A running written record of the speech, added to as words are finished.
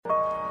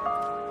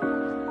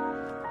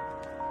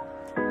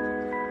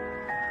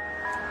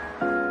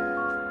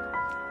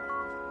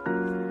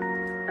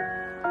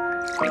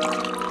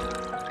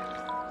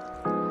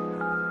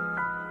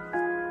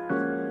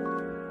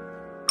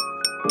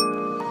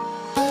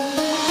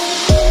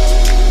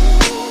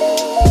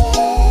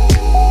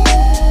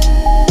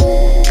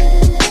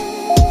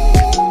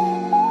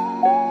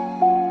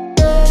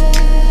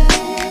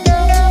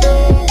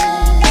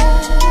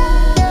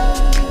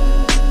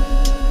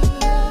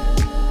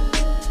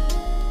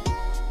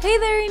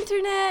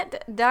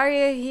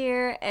Daria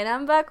here, and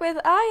I'm back with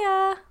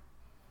Aya.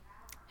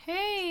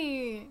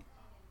 Hey!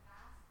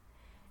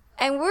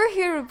 And we're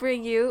here to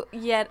bring you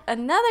yet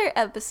another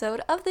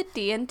episode of the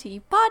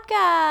DnT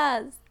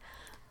podcast.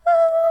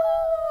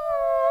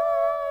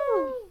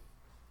 Woo!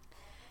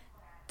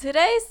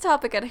 Today's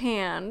topic at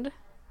hand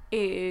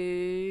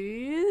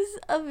is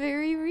a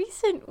very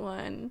recent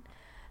one.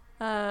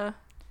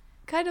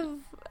 Kind of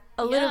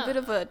a little bit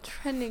of a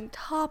trending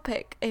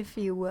topic, if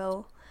you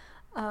will.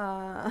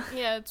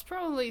 Yeah, it's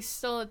probably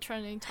still a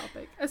trending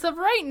topic. As of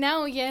right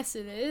now, yes,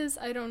 it is.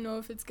 I don't know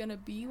if it's gonna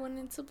be when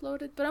it's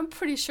uploaded, but I'm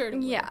pretty sure it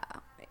will. Yeah,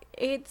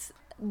 it's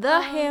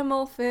the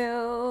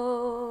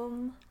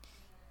Hamilfilm.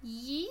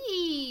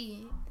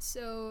 Yee!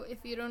 So,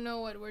 if you don't know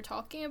what we're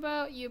talking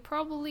about, you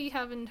probably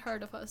haven't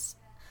heard of us.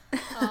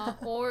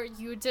 Or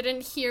you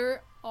didn't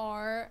hear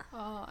our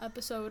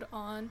episode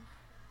on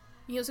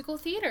musical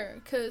theater,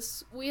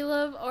 because we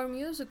love our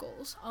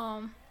musicals.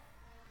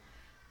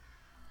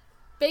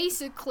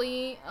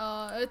 Basically,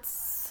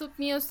 it's a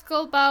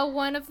musical about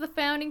one of the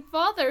founding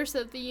fathers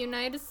of the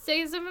United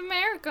States of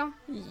America.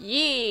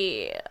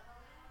 Yeah.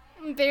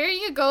 There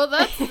you go,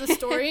 that's the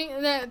story.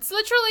 It's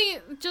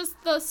literally just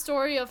the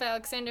story of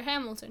Alexander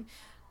Hamilton.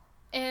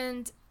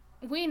 And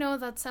we know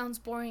that sounds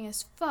boring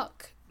as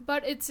fuck,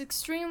 but it's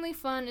extremely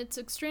fun, it's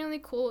extremely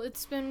cool.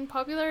 It's been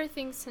popular, I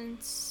think,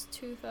 since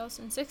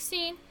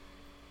 2016.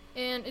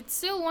 And it's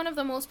still one of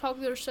the most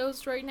popular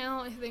shows right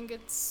now. I think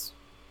it's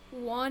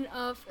one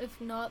of, if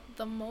not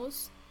the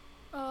most,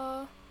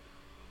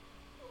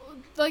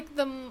 like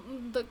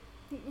the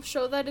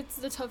show that it's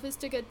the toughest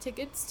to get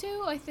tickets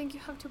to. I think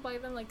you have to buy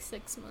them like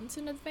 6 months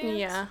in advance.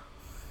 Yeah.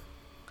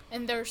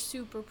 And they're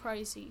super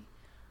pricey.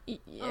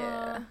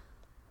 Yeah.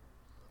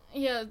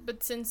 Yeah,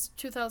 but since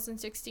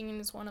 2016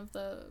 is one of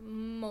the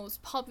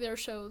most popular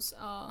shows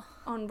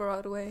on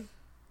Broadway.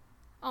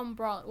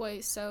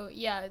 So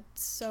yeah,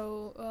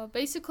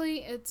 basically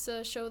it's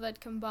a show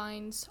that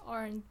combines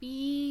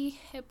R&B,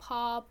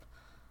 hip-hop,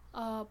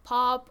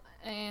 pop,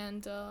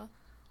 and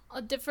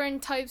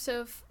different types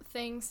of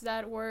things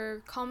that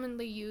were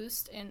commonly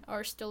used and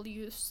are still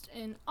used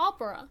in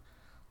opera.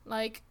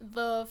 Like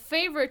the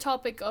favorite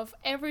topic of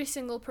every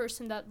single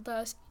person that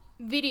does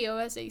video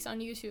essays on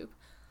YouTube,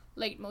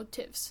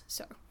 leitmotifs.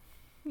 So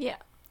yeah.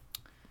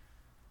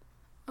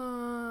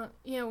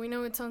 Yeah, we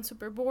know it sounds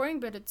super boring,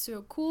 but it's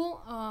so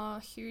cool.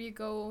 Here you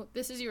go.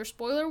 This is your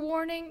spoiler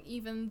warning,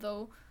 even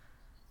though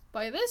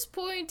by this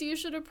point you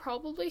should have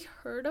probably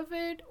heard of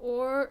it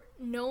or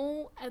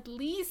know at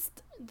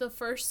least the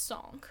first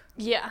song.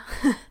 Yeah.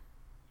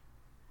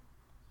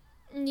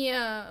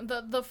 Yeah,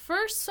 the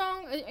first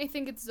song, I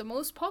think it's the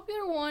most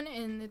popular one,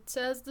 and it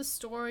says the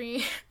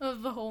story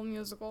of the whole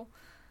musical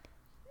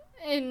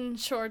in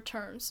short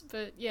terms.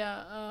 But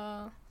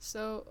yeah,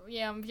 so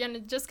yeah, I'm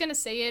just gonna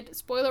say it.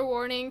 Spoiler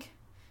warning.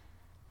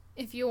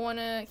 If you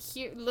wanna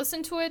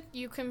listen to it,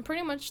 you can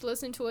pretty much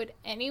listen to it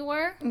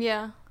anywhere.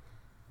 Yeah.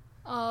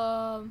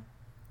 And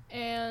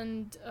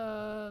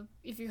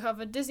if you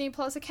have a Disney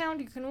Plus account,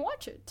 you can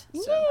watch it.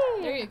 So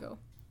yeah. There you go.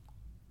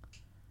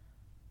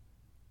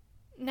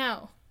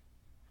 Now,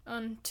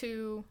 on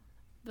to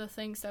the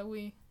things that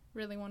we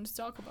really wanted to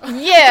talk about.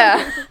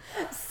 Yeah.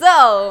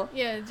 So.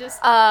 Yeah,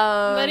 just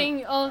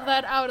letting all of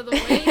that out of the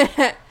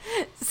way.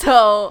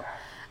 So,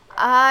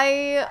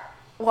 I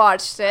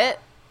watched it,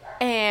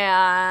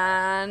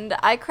 and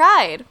I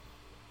cried.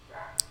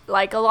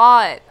 Like, a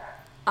lot.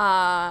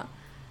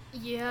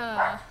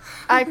 Yeah.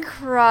 I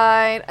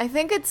cried. I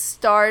think it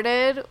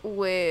started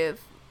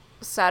with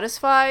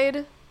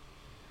Satisfied.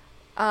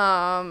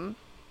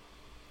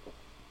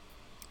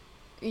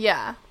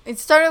 Yeah. It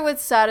started with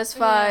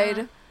Satisfied.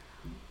 Yeah.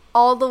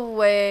 All the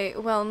way,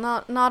 well,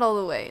 not all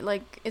the way.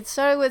 Like, it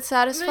started with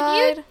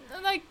Satisfied.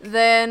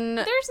 Then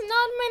there's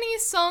not many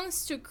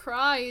songs to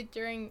cry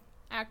during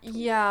Act 1.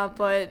 Yeah,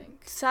 but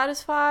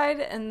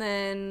Satisfied, and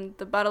then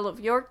the Battle of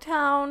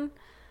Yorktown.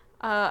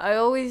 I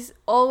always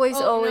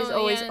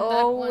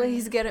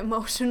get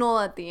emotional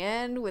at the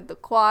end with the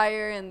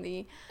choir and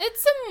the.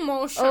 It's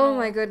emotional. Oh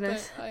my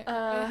goodness!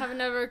 I have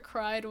never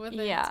cried with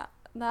it. Yeah,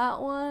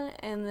 that one,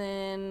 and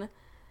then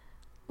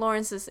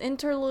Lawrence's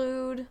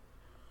interlude.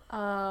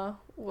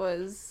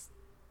 Was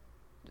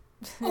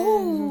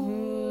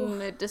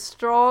it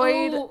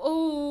destroyed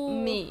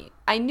me.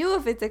 I knew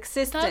of its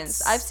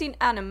existence. I've seen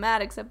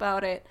animatics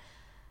about it.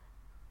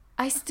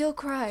 I still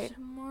cried.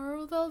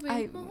 Tomorrow there'll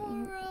be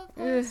more of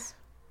us.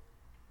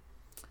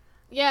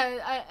 Yeah,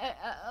 I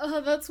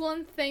that's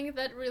one thing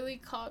that really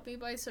caught me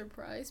by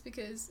surprise,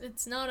 because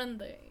it's not on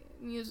the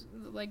music,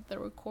 like the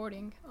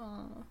recording.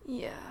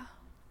 Yeah.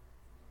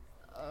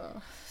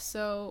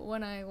 So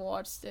when I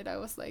watched it, I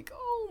was like,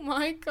 oh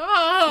my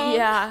god.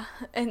 Yeah,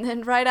 and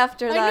then right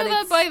after that,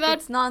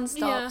 it's nonstop.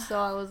 Yeah. So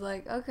I was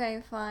like,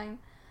 okay, fine.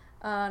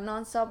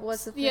 Nonstop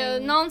was the thing. Yeah,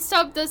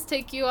 nonstop does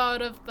take you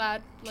out of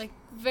that like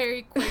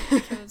very quick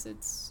because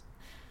it's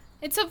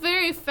a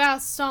very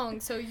fast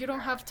song, so you don't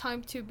have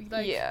time to be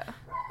like,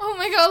 oh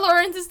my god,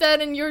 Lawrence is dead,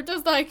 and you're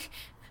just like,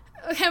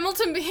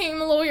 Hamilton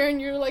became a lawyer,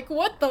 and you're like,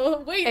 what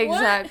the? Wait,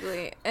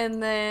 exactly. what?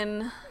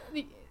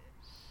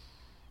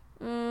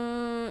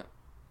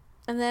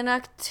 And then,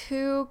 Act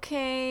 2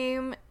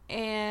 came,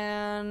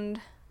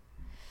 and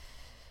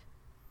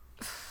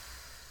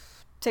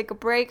Take a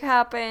Break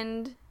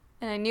happened,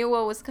 and I knew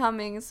what was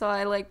coming, so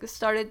I like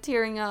started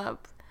tearing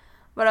up.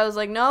 But I was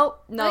like, no.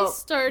 I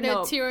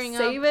started tearing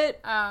save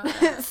up.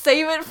 Save it.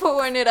 Save it for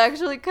when it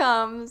actually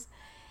comes.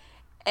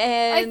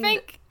 And I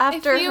think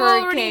after if you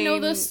Hurricane, already know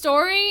the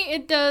story,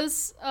 it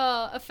does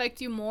affect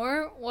you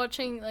more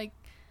watching, like...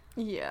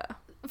 Yeah.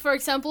 For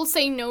example,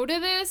 Say No to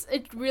This,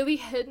 it really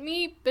hit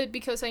me, but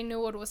because I knew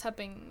what was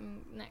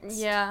happening next.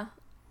 Yeah.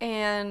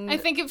 And... I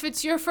think if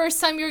it's your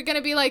first time, you're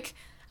gonna be like,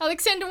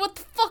 Alexander, what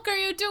the fuck are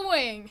you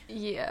doing?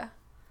 Yeah.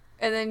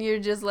 And then you're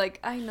just like,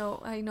 I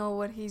know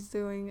what he's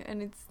doing,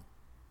 and it's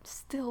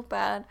still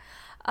bad.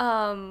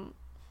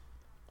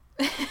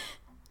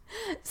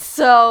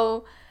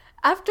 So,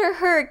 after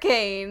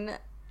Hurricane,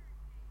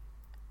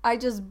 I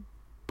just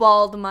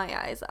bawled my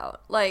eyes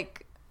out.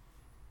 Like,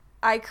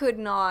 I could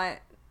not.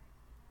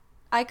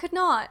 I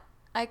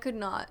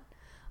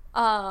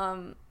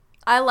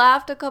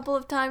laughed a couple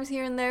of times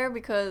here and there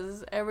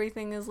because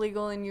everything is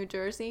legal in New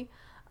Jersey.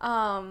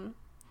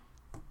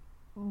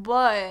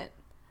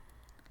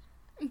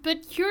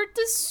 But you're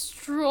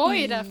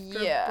destroyed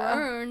after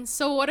burn,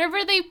 so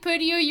whatever they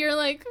put you, you're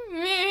like,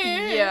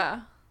 meh.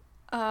 Yeah.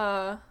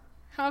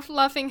 Half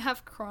laughing,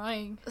 half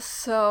crying.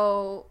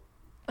 So,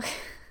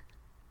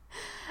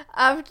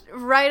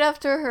 right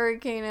after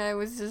Hurricane, I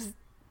was just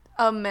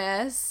a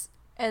mess.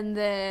 And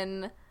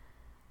then,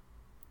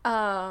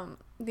 the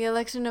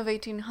election of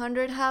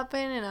 1800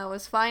 happened, and I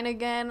was fine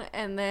again.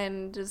 And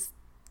then just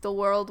the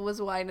world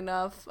was wide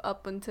enough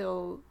up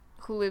until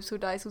Who Lives, Who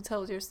Dies, Who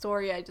Tells Your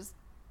Story. I just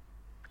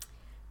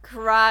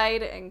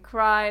cried and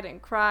cried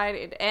and cried.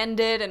 It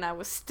ended, and I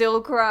was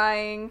still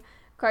crying.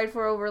 Cried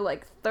for over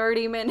like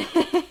 30 minutes.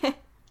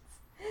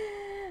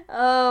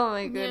 Oh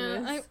my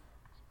goodness. Yeah,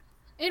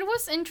 it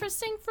was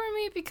interesting for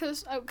me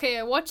because, okay,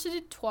 I watched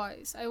it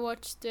twice. I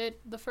watched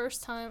it the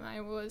first time I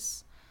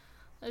was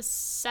a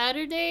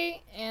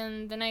Saturday,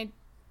 and then I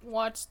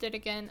watched it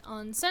again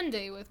on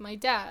Sunday with my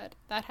dad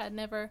that had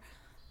never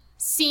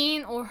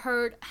seen or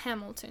heard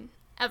Hamilton,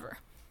 ever.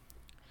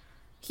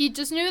 He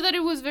just knew that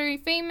it was very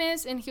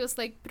famous, and he was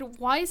like, but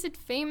why is it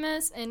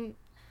famous? And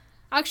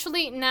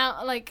actually,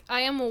 now, like,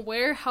 I am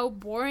aware how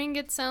boring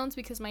it sounds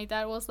because my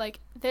dad was like,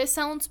 this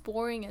sounds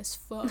boring as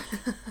fuck.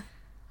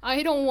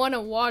 I don't want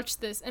to watch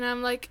this. And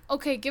I'm like,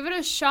 okay, give it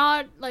a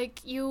shot. Like,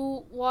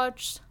 you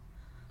watched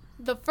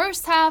the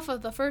first half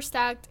of the first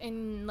act,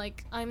 and,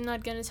 like, I'm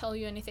not going to tell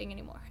you anything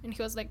anymore. And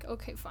he was like,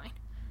 okay, fine.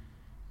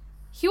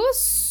 He was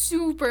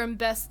super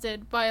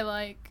invested by,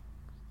 like,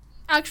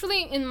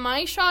 actually, in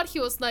my shot, he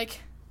was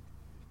like,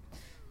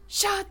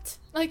 shut!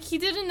 Like, he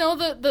didn't know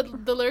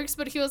the lyrics,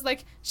 but he was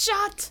like,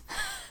 shut!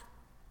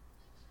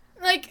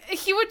 Like,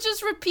 he would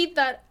just repeat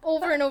that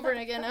over and over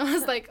again. I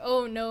was like,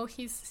 oh no,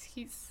 he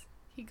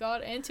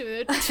got into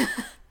it.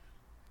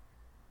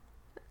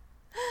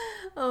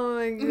 Oh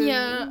my goodness.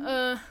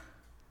 Yeah,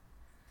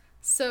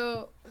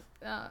 so,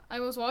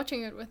 I was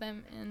watching it with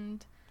him,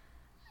 and,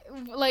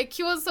 like,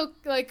 he was, so,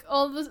 like,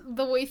 all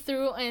the way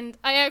through, and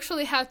I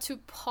actually had to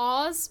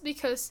pause,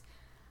 because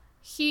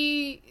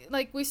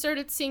we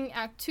started seeing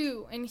Act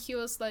 2, and he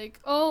was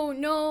like, oh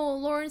no,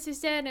 Lawrence is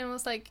dead, and I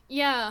was like,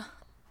 yeah,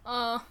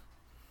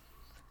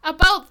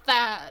 about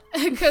that,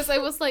 because I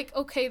was like,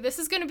 okay, this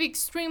is gonna be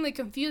extremely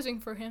confusing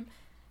for him,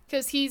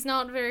 because he's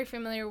not very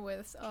familiar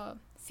with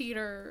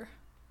theater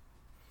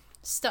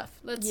stuff,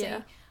 let's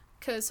say,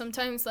 because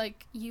sometimes,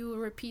 like, you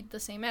repeat the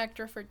same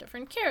actor for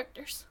different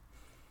characters.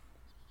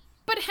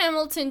 But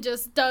Hamilton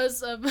just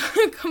does a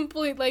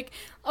complete, like,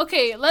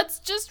 okay, let's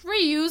just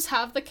reuse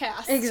half the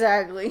cast.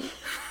 Exactly.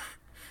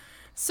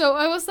 So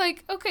I was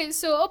like, okay,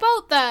 so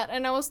about that,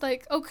 and I was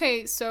like,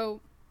 okay, so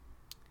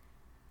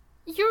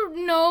you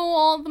know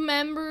all the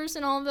members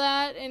and all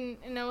that, and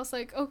I was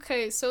like,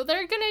 okay, so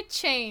they're gonna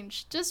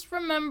change. Just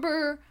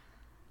remember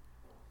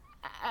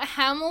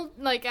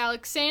like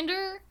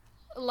Alexander,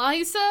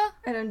 Eliza,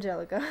 and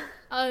Angelica,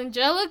 and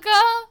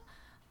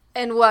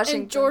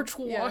Washington, and George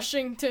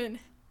Washington.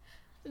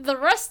 The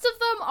rest of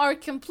them are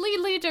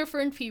completely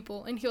different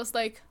people. And he was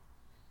like,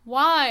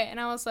 why? And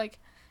I was like,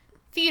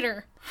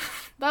 theater.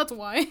 That's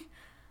why.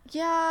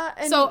 Yeah.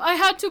 And so I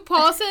had to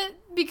pause it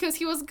because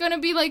he was gonna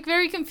be, like,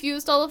 very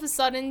confused all of a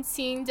sudden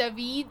seeing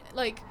David,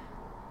 like,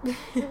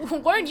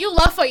 weren't you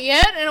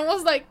Lafayette? And I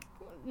was like,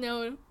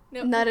 no,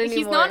 not anymore.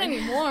 He's not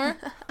anymore.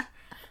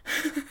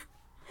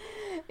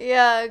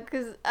 Yeah,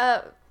 because,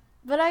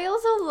 but I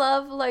also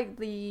love, like,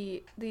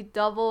 the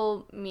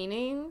double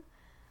meaning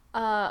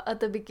at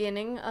the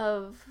beginning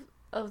of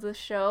the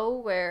show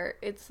where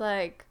it's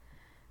like,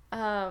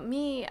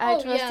 me, I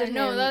trusted him.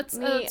 No, that's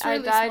me, really I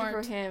died smart.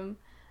 for him.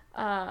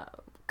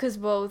 Because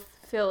both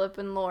Philip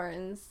and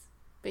Lawrence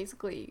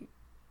basically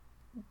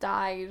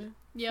died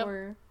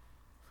for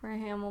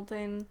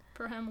Hamilton.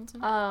 For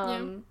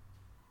Hamilton.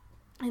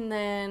 And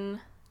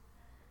then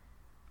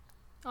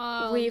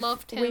we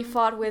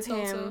fought with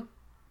him.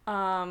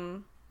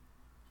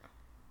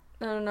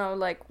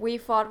 Like we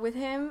fought with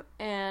him,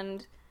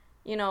 and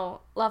you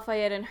know,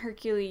 Lafayette and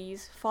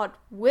Hercules fought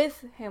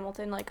with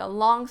Hamilton, like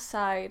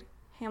alongside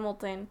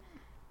Hamilton,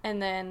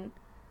 and then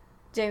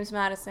James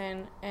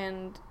Madison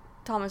and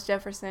Thomas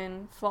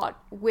Jefferson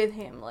fought with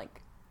him,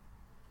 like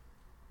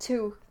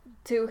to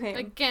him.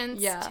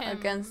 Against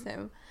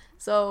him.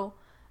 So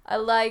I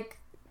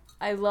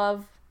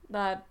love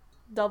that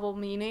double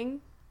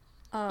meaning.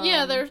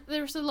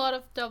 There's a lot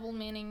of double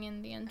meaning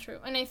in the intro,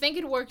 and I think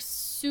it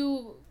works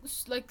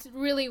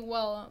really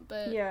well.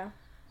 But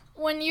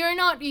when you're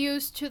not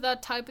used to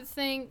that type of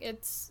thing,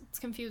 it's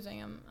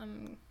confusing.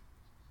 I'm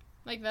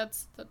like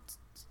that's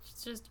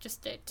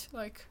just it.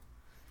 Like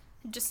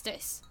just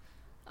this.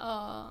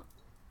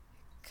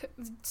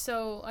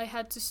 So I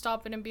had to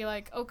stop it and be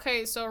like,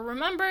 okay, so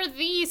remember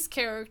these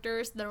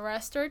characters, the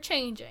rest are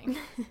changing.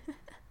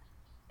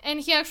 And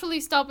he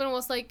actually stopped and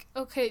was like,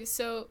 okay,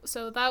 so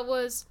that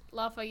was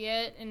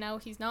Lafayette, and now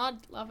he's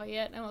not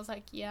Lafayette. And I was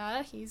like,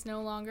 yeah, he's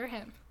no longer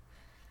him.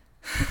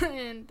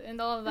 and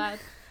all of that.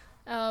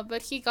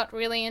 But he got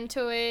really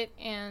into it,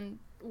 and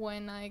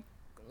when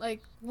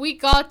we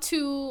got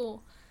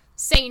to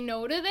say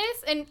no to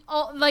this, and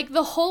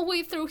the whole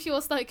way through he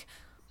was like,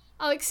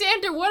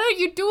 Alexander, what are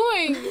you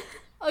doing?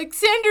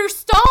 Alexander,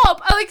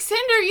 stop!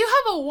 Alexander, you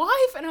have a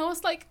wife! And I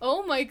was like,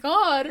 oh my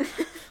god,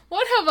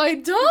 what have I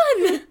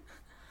done?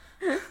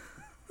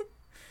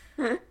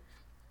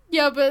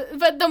 Yeah,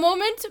 but the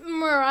moment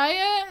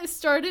Mariah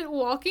started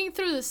walking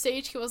through the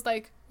stage, he was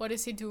like, what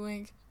is he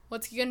doing?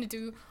 What's he gonna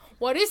do?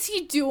 What is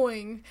he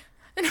doing?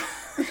 And he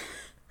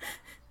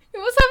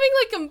was having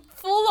like a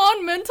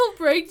full-on mental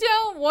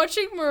breakdown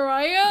watching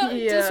Mariah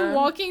just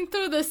walking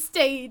through the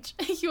stage.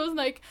 He was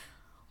like,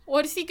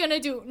 what is he gonna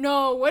do?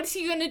 No, what is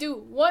he gonna do?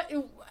 What?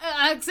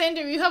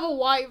 Alexander, you have a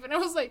wife. And I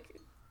was like,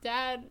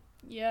 Dad,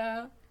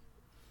 yeah.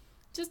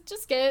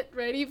 Just get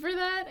ready for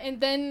that.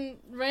 And then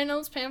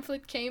Reynolds'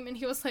 pamphlet came, and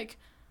he was like,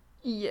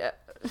 yeah.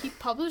 He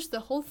published the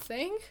whole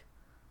thing?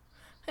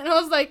 And I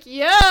was like,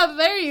 yeah,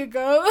 there you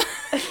go.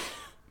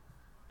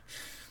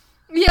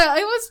 Yeah,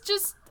 I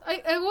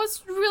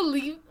was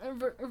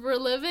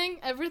reliving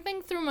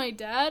everything through my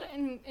dad,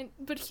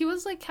 but he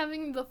was like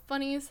having the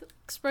funniest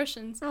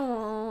expressions.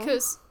 Aww.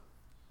 Because,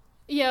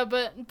 yeah,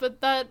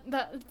 but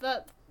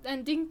that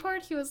ending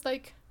part, he was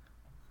like,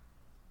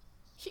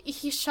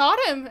 he shot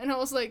him, and I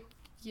was like,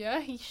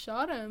 yeah, he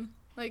shot him.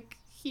 Like,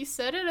 he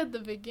said it at the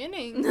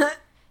beginning.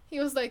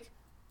 He was like,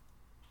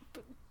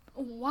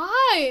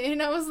 why?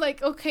 And I was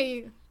like,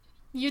 okay,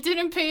 you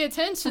didn't pay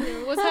attention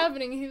to what's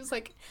happening. He was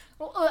like,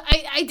 well,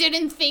 I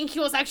didn't think he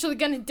was actually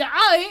gonna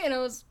die. And I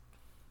was,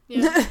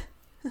 yeah.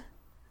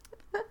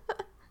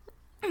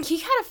 He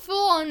had a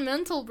full-on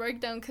mental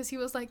breakdown because he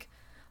was like,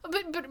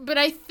 but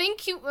I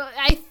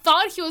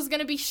thought he was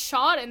gonna be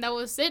shot and that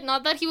was it,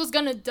 not that he was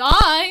gonna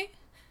die.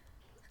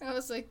 I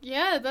was like,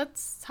 yeah,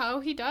 that's how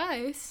he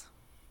dies.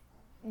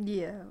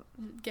 Yeah.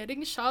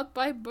 Getting shot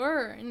by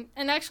Burr.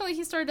 And actually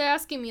he started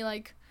asking me,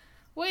 like,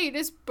 wait,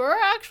 is Burr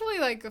actually,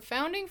 like, a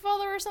founding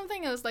father or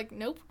something? I was like,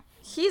 nope.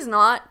 He's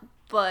not,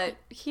 but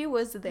he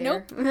was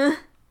there. Nope.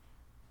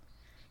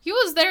 He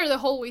was there the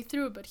whole way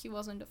through, but he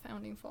wasn't a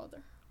founding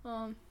father.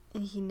 And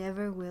he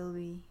never will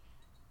be.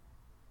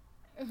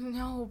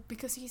 No,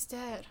 because he's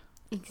dead.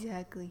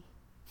 Exactly.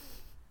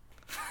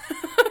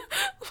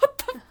 What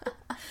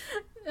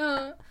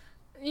the...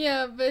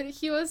 Yeah, but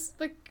he was,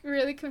 like,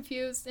 really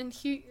confused, and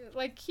he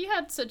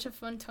had such a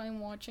fun time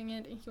watching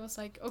it, and he was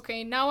like,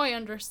 okay, now I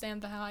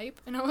understand the hype,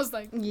 and I was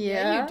like,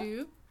 yeah you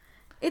do.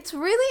 It's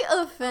really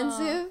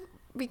offensive,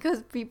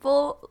 because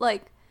people,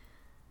 like,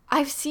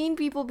 I've seen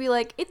people be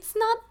like, it's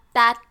not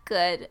that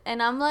good,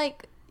 and I'm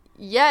like,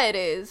 yeah, it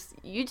is.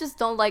 You just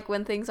don't like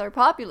when things are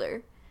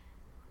popular.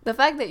 The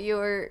fact that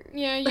you're...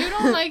 Yeah, you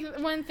don't like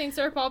when things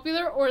are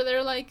popular, or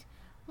they're like,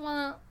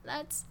 well,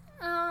 that's...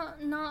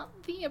 not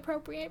the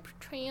appropriate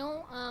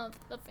portrayal of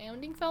the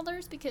founding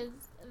fathers because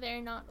they're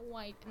not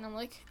white. And I'm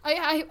like,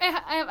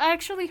 I've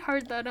actually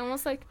heard that. I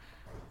was like,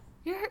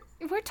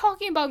 we're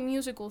talking about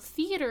musical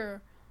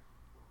theater.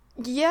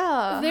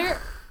 Yeah.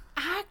 They're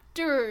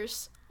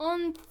actors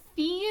on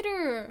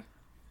theater.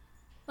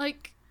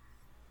 Like,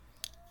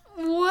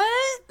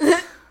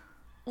 what?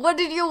 What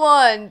did you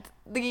want?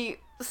 The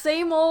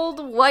same old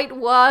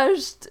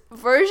whitewashed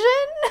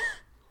version?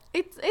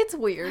 It's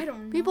weird. I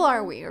don't know. People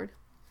are weird.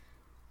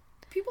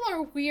 People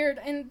are weird,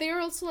 and they're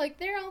also like,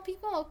 they're all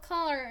people of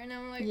color, and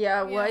I'm like,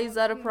 yeah, why is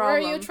that a problem? Where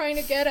are you trying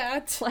to get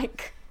at?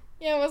 Like,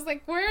 yeah, I was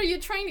like, where are you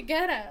trying to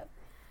get at?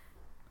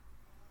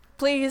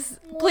 Please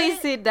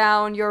sit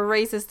down, your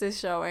racist is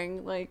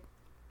showing, like,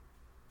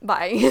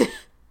 bye.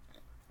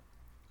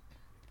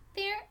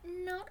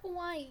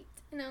 white.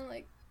 And I'm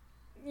like,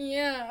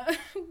 yeah,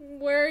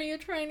 where are you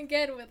trying to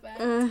get with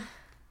that?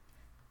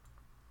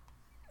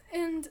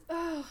 And,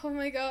 oh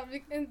my god,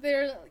 and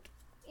they're like,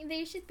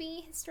 they should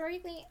be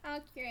historically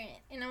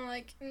accurate. And I'm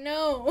like,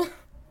 no,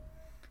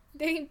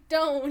 they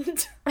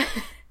don't.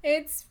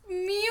 It's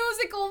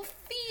musical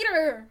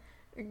theater.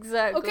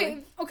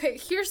 Exactly. Okay,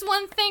 here's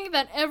one thing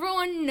that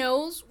everyone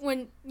knows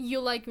when you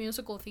like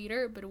musical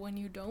theater, but when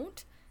you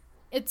don't,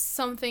 it's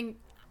something...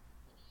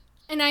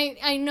 And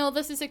I know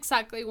this is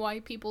exactly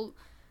why people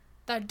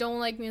that don't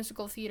like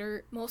musical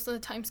theater most of the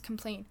times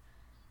complain.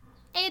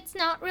 It's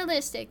not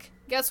realistic.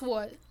 Guess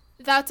what?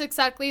 That's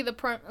exactly the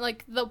point.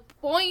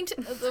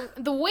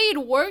 The way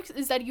it works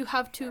is that you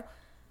have to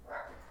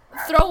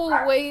throw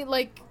away,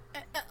 like,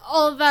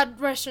 all of that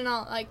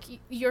rationale. Like,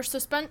 your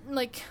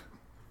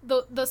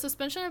the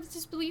suspension of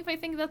disbelief, I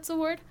think that's the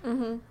word.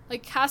 Mm-hmm.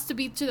 Like, has to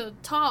be to the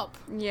top.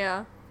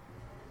 Yeah.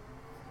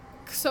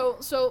 So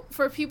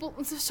for people,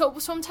 so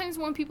sometimes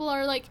when people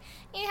are like,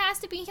 it has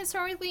to be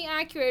historically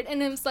accurate,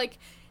 and it's like,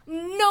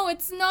 no,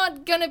 it's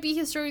not gonna be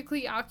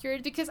historically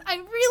accurate, because I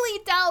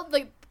really doubt,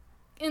 like,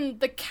 in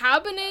the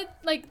cabinet,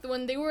 like,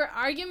 when they were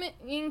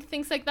arguing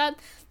things like that,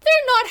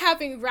 they're not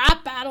having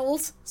rap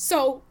battles,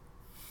 so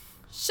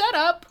shut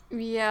up.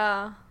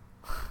 Yeah.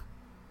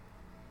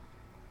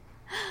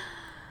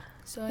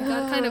 So I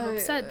got kind of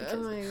upset, because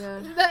oh my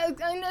god.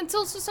 and it's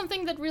also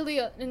something that really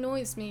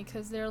annoys me,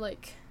 because they're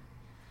like,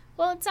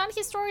 well, it's not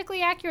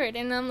historically accurate,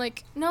 and I'm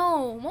like,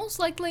 no, most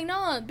likely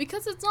not,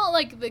 because it's not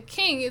like the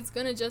king is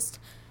gonna just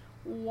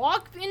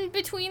walk in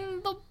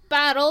between the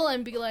battle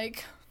and be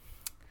like,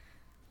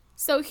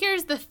 so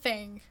here's the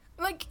thing.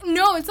 Like,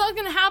 no, it's not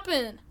gonna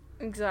happen.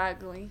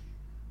 Exactly.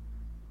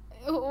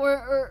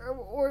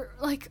 Or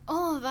like,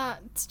 all of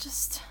that, it's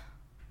just...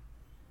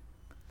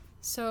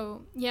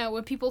 So, yeah,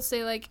 when people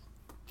say, like,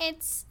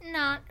 it's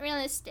not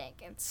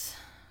realistic, it's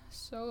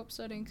so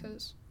upsetting,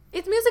 because...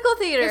 It's musical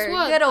theater.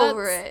 Get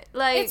over it.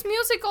 Like, it's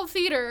musical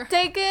theater.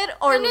 Take it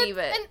or leave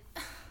it.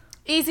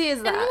 Easy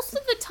as that. And most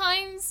of the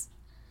times,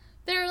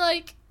 they're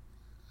like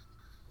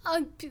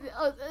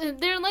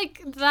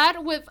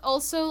that with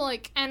also,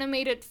 like,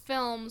 animated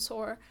films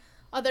or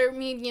other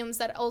mediums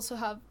that also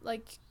have,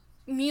 like,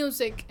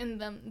 music in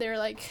them. They're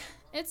like,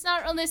 it's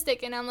not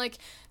realistic. And I'm like,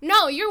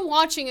 no, you're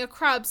watching a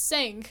crab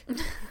sing.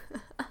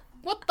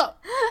 What the?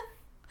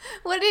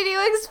 What did you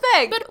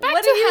expect? But back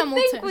what to did you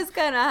Hamilton. think was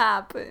gonna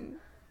happen?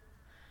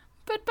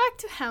 But back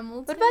to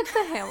Hamilton.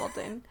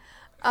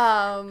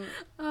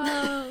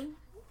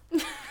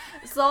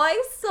 So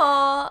I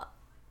saw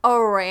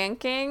a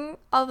ranking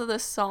of the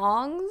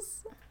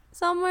songs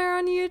somewhere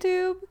on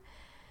YouTube,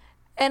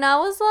 and I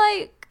was,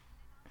 like,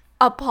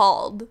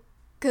 appalled,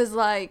 because,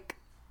 like,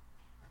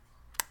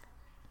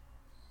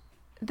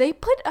 they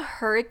put a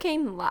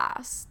hurricane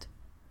last.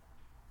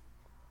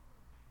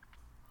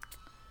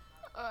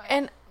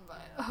 And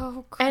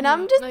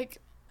I'm just, like,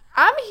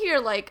 I'm here,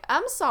 like,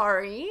 I'm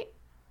sorry.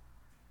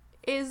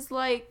 Is,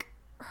 like,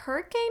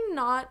 hurricane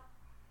not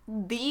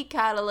the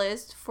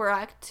catalyst for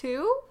Act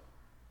 2?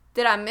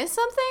 Did I miss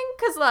something?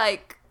 Because,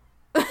 like,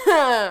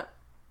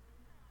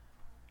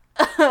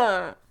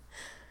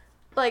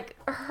 like,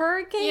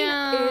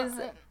 hurricane is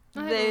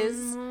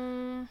this.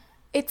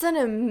 It's an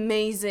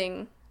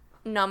amazing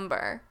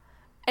number.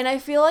 And I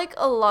feel like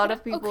a lot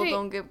of people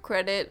don't give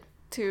credit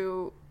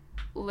to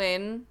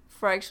Lynn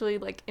for actually,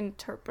 like,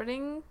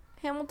 interpreting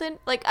Hamilton.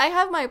 Like, I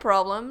have my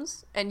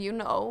problems, and you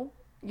know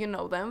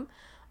them.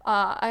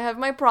 I have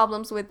my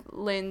problems with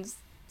Lynn's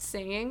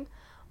singing,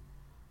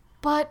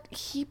 but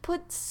he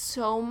put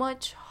so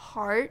much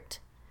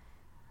heart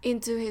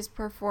into his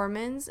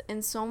performance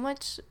and so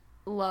much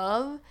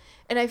love,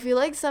 and I feel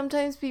like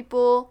sometimes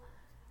people,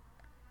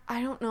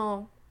 I don't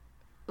know,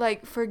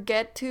 like,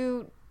 forget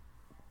to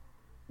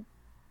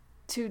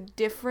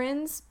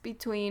difference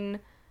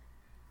between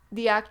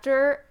the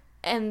actor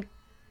and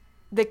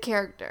the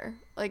character,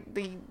 like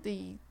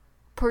the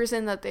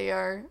person that they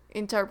are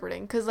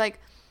interpreting. Because,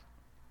 like,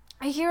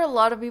 I hear a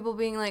lot of people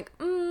being like,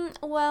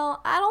 well,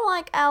 I don't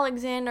like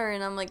Alexander,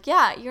 and I'm like,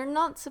 yeah, you're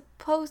not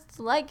supposed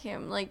to like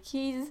him. Like,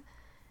 he's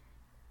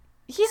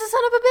a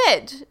son of a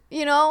bitch,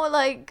 you know?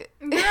 Like,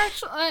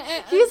 actually,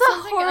 he's a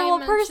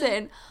horrible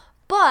person.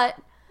 But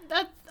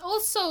that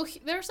also,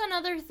 there's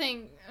another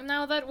thing,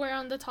 now that we're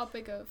on the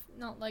topic of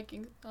not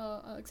liking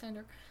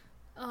Alexander.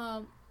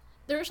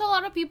 There's a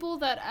lot of people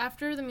that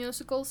after the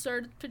musical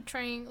started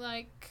portraying,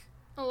 like,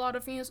 a lot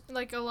of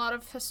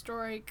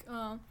historic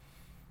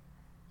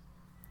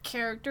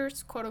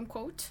characters, quote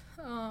unquote,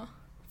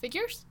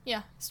 figures,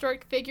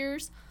 historic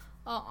figures,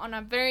 on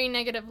a very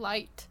negative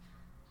light,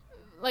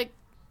 like,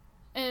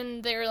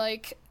 and they're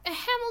like,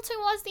 Hamilton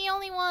was the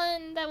only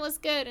one that was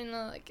good, and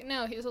like,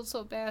 no, he's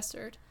also a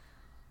bastard.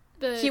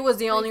 But he was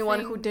the only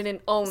one who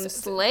didn't own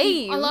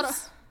slaves. A lot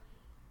of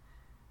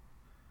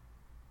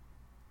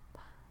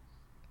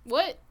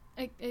what?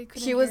 I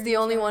he was the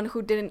only one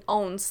who didn't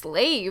own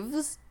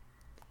slaves.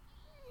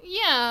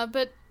 Yeah,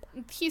 but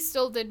he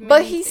still did many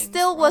But he things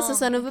still was wrong. a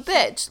son of a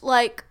bitch.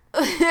 Like,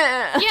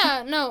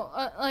 yeah, no,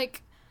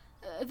 like,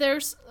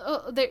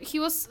 he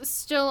was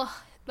still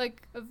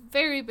like a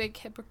very big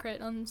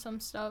hypocrite on some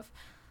stuff.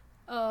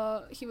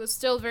 He was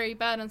still very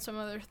bad on some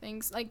other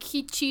things. Like,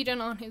 he cheated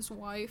on his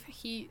wife.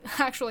 He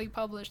actually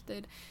published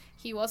it.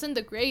 He wasn't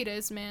the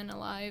greatest man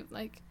alive.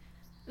 Like,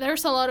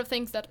 there's a lot of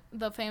things that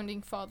the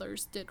founding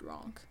fathers did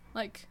wrong.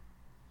 Like,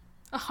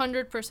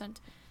 100%.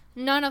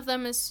 None of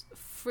them is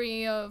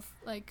free of,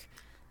 like,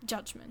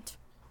 judgment.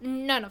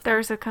 None of them.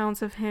 There's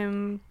accounts of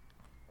him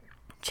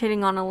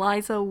cheating on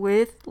Eliza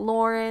with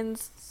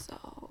Lawrence,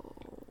 so...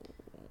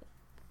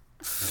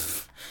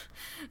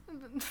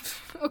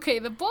 Okay,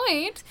 the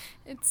point,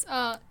 it's,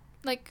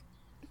 like,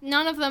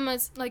 none of them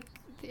is, like,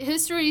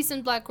 history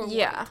isn't black or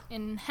white.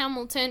 And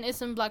Hamilton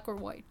isn't black or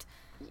white.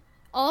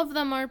 All of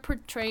them are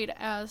portrayed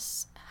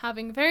as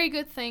having very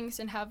good things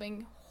and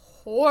having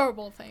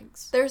horrible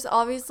things. There's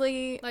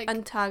obviously, like,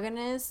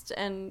 antagonist,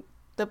 and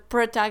the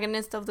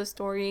protagonist of the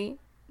story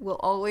will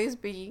always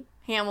be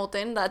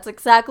Hamilton. That's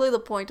exactly the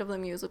point of the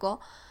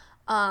musical.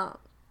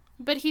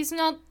 But he's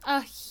not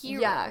a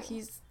hero. Yeah,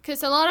 he's...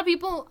 Because a lot of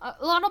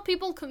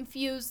people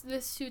confuse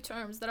these two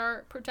terms that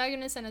are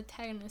protagonist and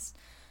antagonist.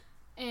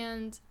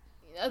 And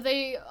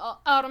they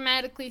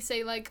automatically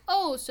say, like,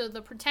 oh, so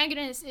the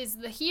protagonist is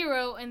the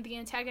hero and the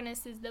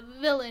antagonist is the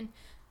villain.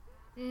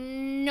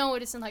 No,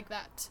 it isn't like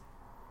that.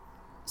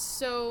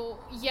 So,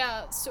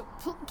 yeah, so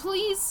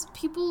please,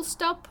 people,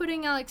 stop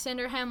putting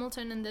Alexander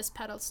Hamilton in this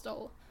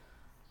pedestal.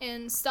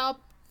 And stop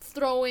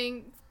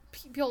throwing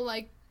people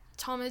like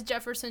Thomas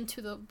Jefferson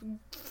to the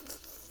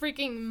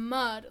freaking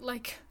mud.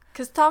 Like,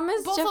 because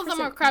Thomas both Jefferson... of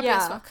them are crappy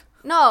as fuck.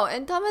 No,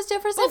 and Thomas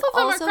Jefferson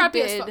also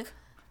did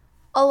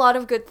a lot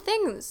of good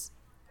things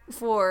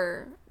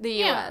for the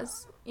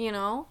U.S., you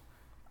know?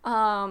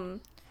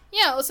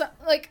 Yeah, so,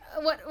 like,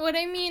 what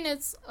I mean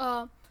is,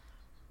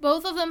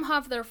 both of them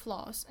have their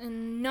flaws,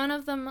 and none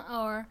of them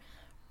are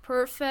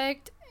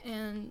perfect,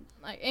 and,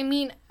 like, I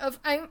mean,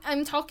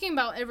 I'm talking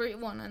about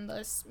everyone in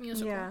this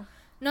musical. Yeah.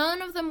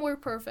 None of them were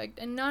perfect,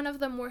 and none of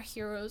them were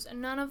heroes, and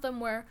none of them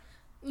were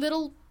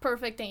little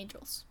perfect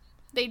angels.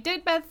 They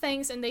did bad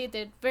things, and they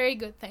did very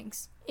good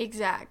things.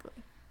 Exactly.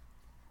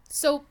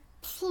 So,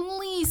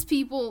 please,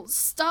 people,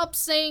 stop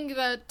saying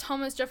that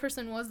Thomas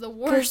Jefferson was the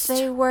worst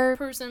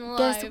person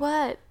alive. Guess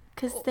what?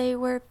 Because they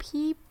were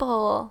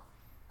people.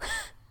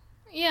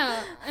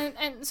 Yeah,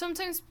 and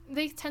sometimes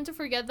they tend to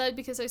forget that,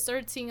 because I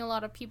started seeing a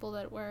lot of people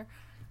that were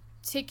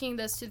taking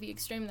this to the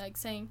extreme, like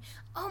saying,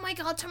 oh my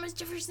god, Thomas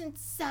Jefferson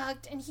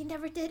sucked, and he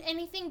never did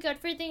anything good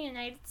for the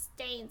United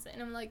States.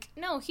 And I'm like,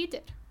 no, he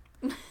did.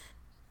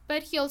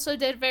 But he also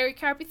did very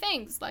crappy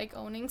things, like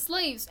owning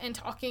slaves and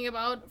talking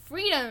about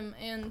freedom,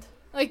 and,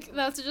 like,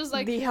 that's just,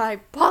 like... The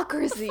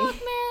hypocrisy. What the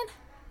fuck, man?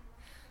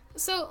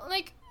 So,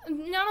 like,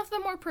 none of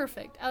them were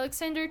perfect.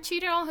 Alexander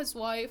cheated on his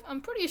wife,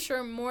 I'm pretty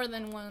sure more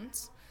than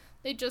once.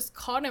 They just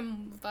caught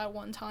him that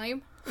one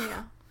time.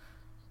 Yeah.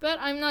 But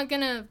I'm not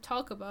gonna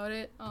talk about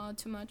it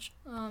too much.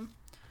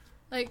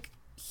 Like,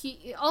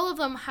 all of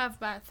them have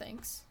bad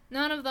things.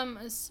 None of them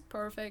is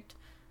perfect.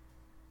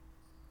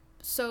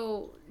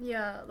 So,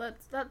 yeah,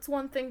 that's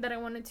one thing that I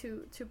wanted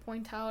to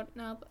point out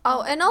now.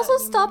 And also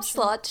stop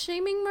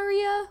slut-shaming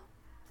Maria.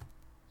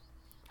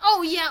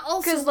 Oh, yeah,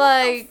 also, because,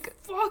 like,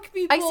 fuck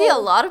people. I see a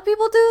lot of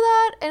people do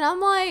that, and I'm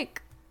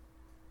like,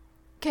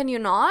 can you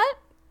not?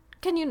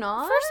 Can you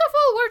not? First of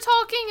all, we're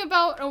talking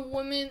about a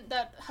woman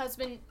that has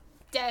been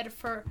dead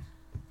for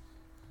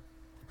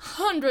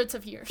hundreds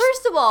of years.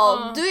 First of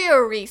all, do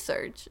your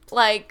research.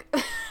 Like,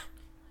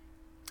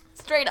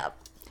 straight up.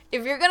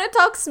 If you're gonna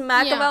talk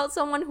smack about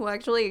someone who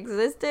actually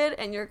existed,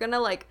 and you're gonna,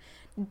 like,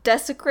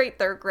 desecrate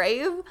their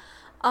grave,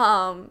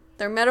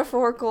 their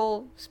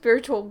metaphorical,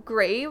 spiritual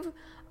grave,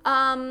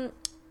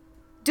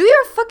 do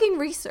your fucking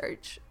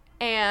research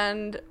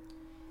and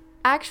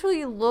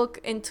actually look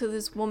into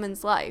this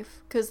woman's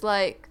life, because,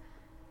 like,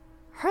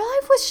 her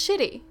life was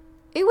shitty.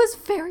 It was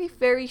very,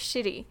 very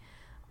shitty.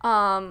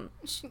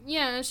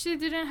 She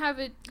didn't have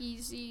it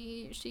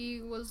easy.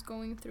 She was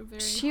going through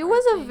very She hard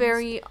was things. A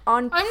very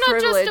unprivileged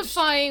I'm not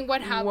justifying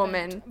what happened,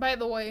 woman. By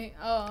the way.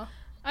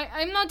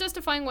 I'm not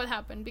justifying what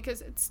happened,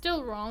 because it's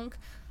still wrong.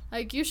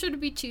 Like, you should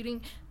be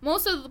cheating.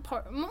 Most of the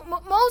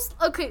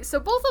okay, so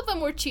both of them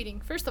were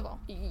cheating, first of all.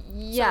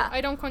 Yeah. So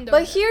I don't condone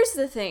But it. here's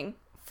the thing.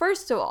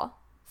 First of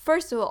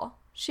all,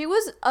 she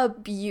was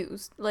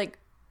abused. Like,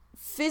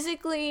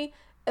 physically,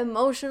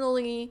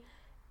 emotionally,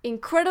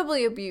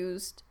 incredibly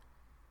abused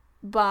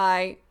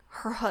by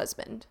her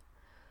husband,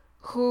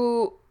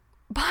 who,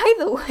 by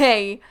the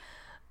way,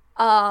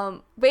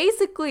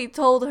 basically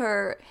told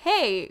her,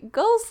 hey,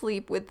 go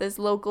sleep with this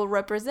local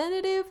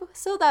representative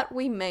so that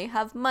we may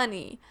have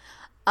money.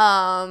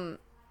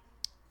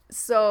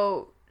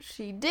 So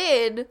she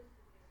did,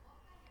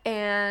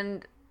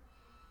 and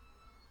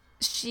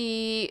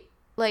she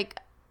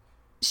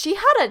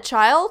had a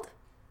child.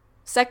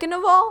 Second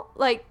of all,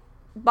 like,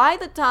 by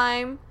the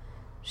time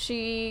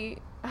she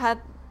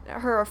had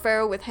her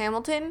affair with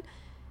Hamilton,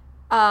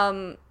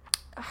 her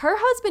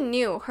husband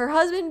knew. Her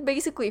husband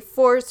basically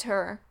forced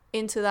her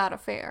into that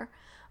affair.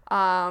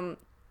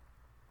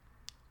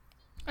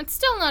 It's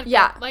still not good.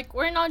 Yeah. Like,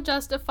 we're not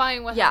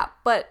justifying what Yeah,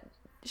 but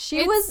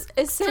she was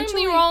essentially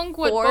extremely wrong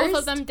what both of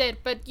forced them did,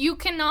 but you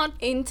cannot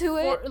into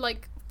it.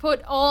 like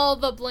put all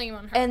the blame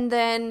on her. And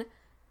then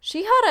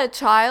she had a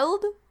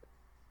child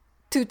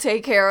to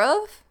take care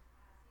of.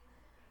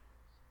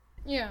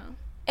 Yeah.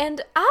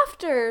 And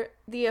after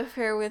the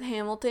affair with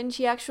Hamilton,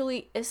 she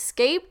actually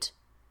escaped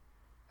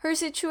her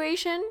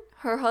situation,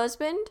 her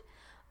husband.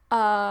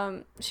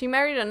 She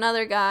married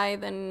another guy,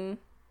 then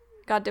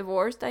got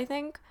divorced, I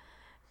think.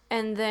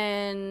 And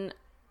then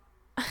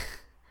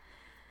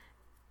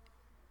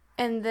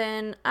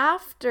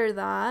after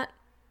that,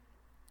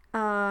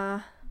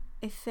 I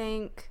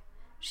think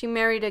she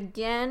married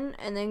again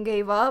and then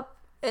gave up,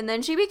 and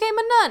then she became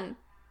a nun.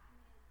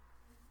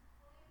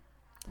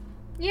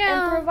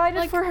 Yeah. And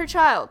provided for her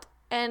child.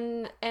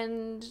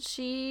 And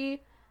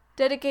she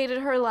dedicated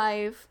her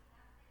life,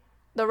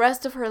 the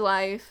rest of her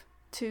life,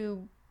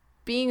 to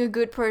being a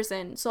good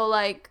person. So,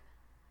 like,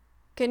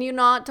 can you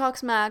not talk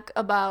smack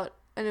about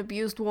an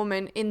abused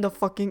woman in the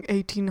fucking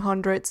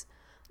 1800s?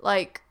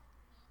 Like...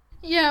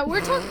 Yeah,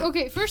 we're talking...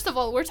 Okay, first of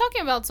all, we're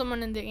talking about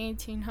someone in the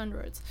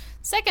 1800s.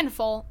 Second of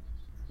all,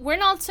 we're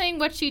not saying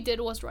what she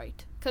did was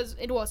right, because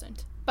it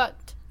wasn't.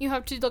 But you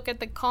have to look at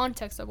the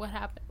context of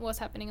what's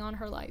happening on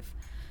her life.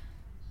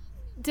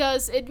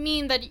 Does it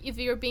mean that if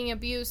you're being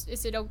abused,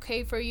 is it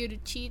okay for you to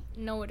cheat?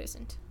 No, it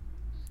isn't.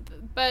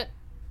 But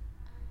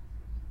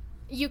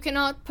you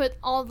cannot put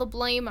all the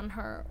blame on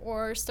her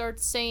or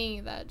start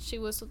saying that she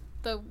was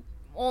the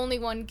only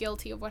one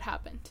guilty of what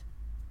happened.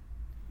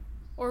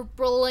 Or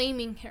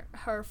blaming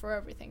her for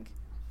everything.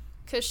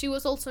 Because she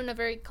was also in a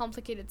very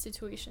complicated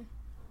situation.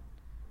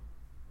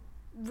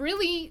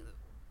 Really,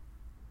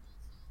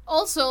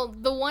 also,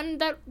 the one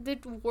that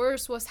did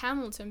worse was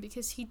Hamilton,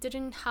 because he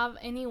didn't have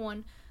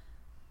anyone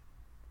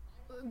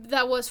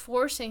that was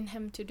forcing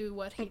him to do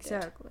what he did.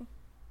 Exactly.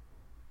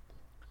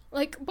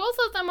 Like, both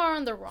of them are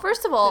on the wrong.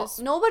 First of all,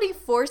 nobody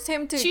forced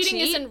him to cheat. Cheating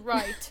isn't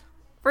right.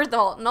 First of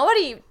all,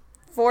 nobody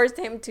forced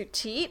him to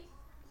cheat.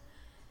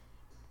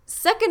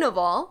 Second of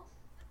all,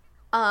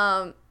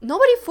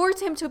 nobody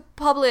forced him to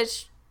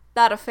publish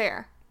that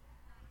affair.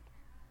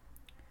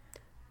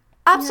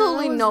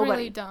 Absolutely that was nobody.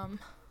 Really dumb.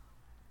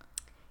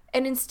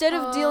 And instead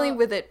of dealing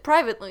with it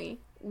privately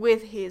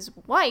with his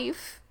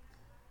wife,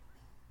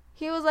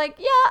 he was like,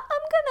 "Yeah,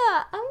 I'm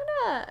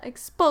gonna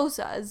expose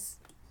us,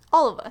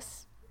 all of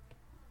us,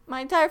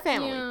 my entire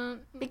family, Yeah.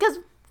 because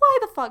why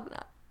the fuck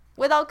not?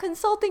 Without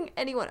consulting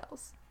anyone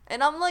else."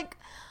 And I'm like,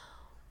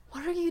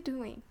 "What are you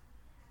doing?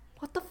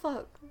 What the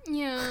fuck?"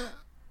 Yeah,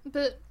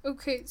 but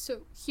okay.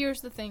 So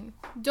here's the thing: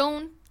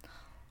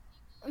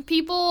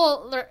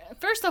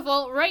 First of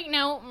all, right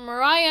now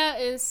Mariah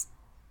is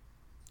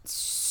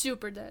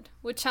super dead,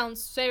 which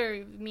sounds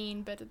very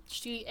mean, but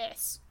she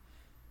is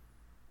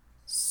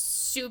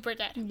super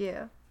dead.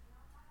 Yeah.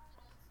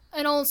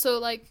 And also,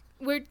 like,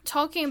 we're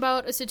talking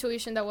about a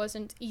situation that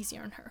wasn't easy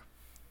on her.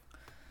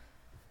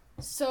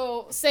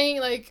 So, saying,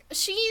 like,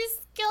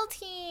 she's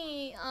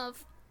guilty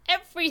of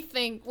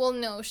everything. Well,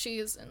 no, she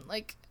isn't.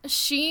 Like,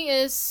 she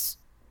is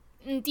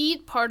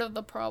indeed part of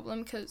the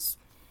problem, because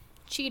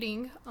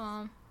cheating,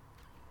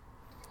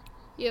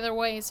 either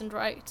way isn't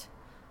right.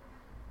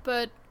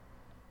 But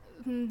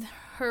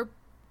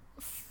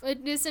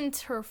it isn't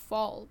her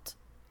fault.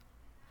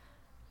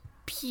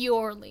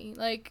 Purely.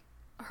 Like,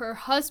 her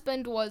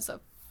husband was a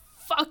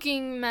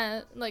fucking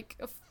man, like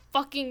a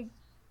fucking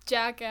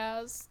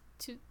jackass,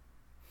 to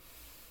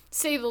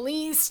say the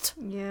least.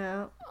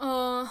 Yeah.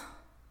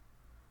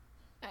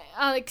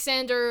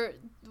 Alexander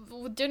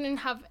didn't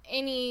have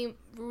any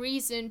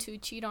reason to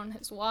cheat on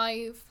his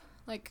wife.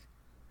 Like,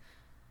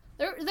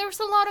 there's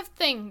a lot of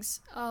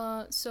things.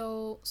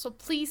 So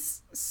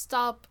please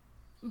stop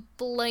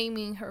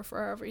blaming her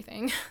for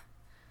everything.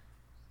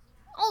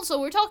 Also,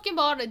 we're talking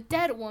about a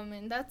dead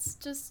woman. That's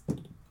just...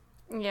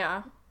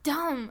 Yeah.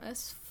 dumb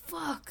as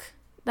fuck.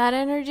 That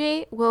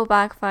energy will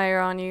backfire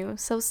on you,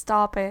 so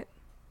stop it.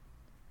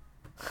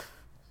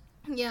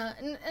 Yeah,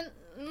 and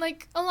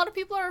like, a lot of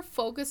people are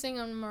focusing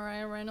on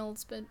Mariah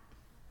Reynolds, but,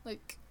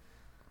 like,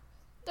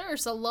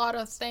 there's a lot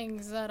of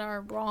things that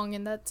are wrong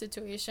in that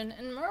situation,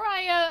 and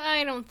Mariah,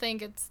 I don't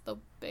think it's the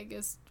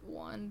biggest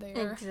one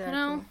there, Exactly. you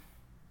know?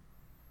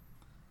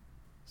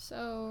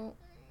 So,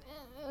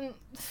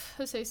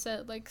 as I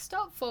said, like,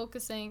 stop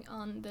focusing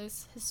on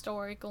this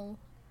historical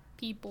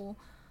people.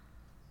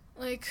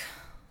 Like,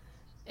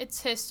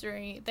 it's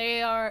history.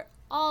 They are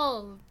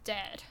all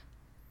dead.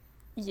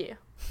 Yeah.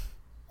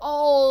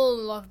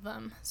 All of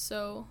them.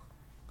 So,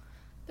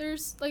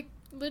 there's, like,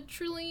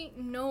 literally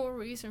no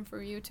reason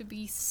for you to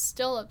be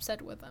still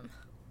upset with them.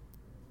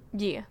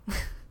 Yeah.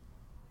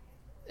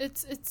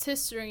 It's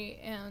history,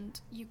 and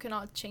you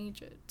cannot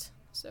change it.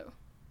 So,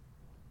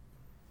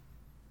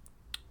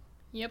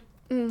 yep.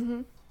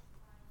 Mm-hmm.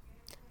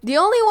 The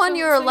only one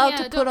you're allowed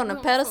to put on a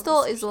don't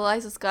pedestal focus is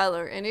Eliza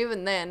Schuyler, and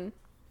even then...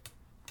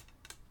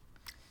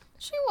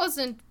 She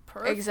wasn't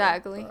perfect.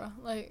 Exactly. Bro.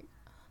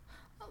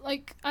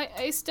 Like,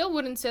 I still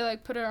wouldn't say,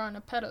 like, put her on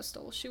a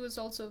pedestal. She was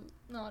also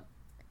not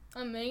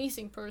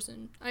amazing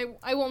person.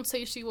 I won't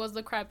say she was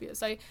the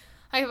crappiest. I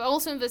have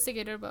also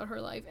investigated about her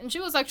life, and she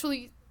was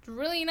actually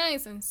really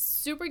nice and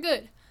super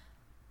good.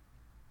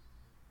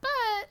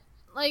 But,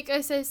 like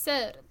as I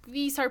said,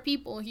 these are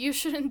people. You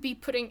shouldn't be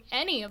putting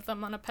any of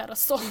them on a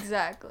pedestal.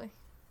 Exactly.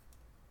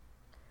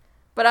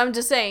 But I'm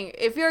just saying,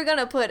 if you're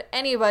gonna put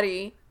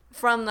anybody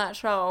from that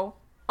show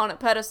on a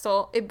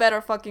pedestal, it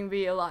better fucking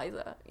be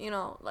Eliza. You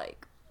know,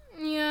 like...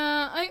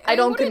 Yeah, I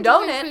don't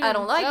condone it, I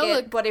don't like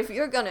it, but if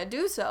you're gonna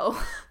do so,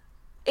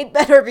 it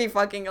better be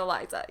fucking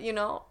Eliza, you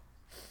know?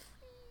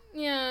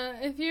 Yeah,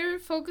 if you're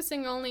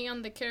focusing only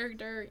on the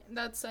character,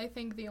 that's, I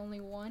think, the only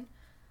one.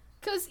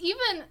 Because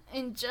even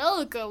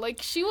Angelica,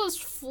 like, she was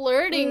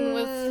flirting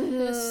with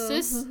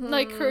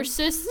her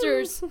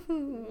sister's...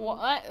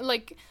 What?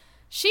 Like,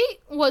 she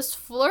was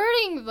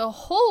flirting the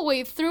whole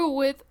way through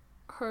with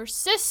her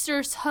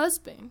sister's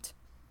husband.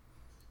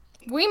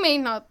 We may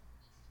not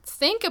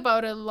think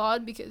about it a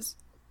lot because,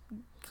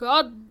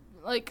 God,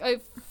 like, I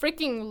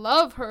freaking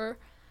love her,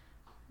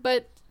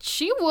 but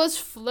she was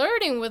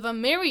flirting with a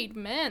married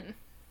man.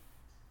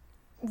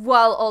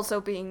 While also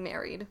being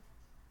married.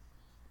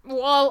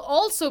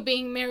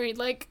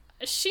 Like,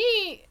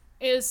 she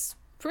is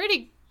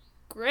pretty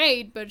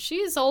great, but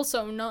she's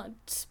also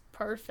not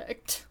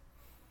perfect.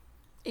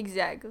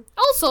 Exactly.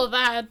 Also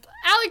that,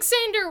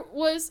 Alexander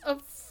was a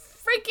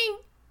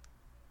freaking...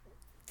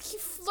 He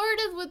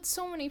flirted with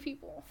so many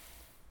people.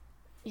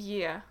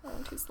 Yeah.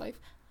 Around his life.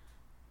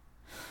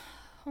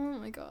 Oh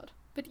my god.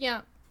 But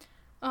yeah.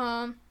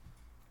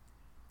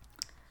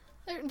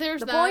 There's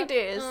the that. point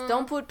is,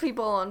 don't put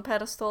people on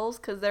pedestals,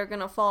 because they're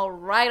gonna fall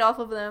right off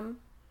of them.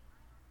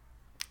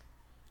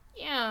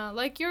 Yeah,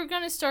 like, you're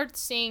gonna start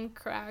seeing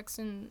cracks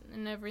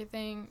and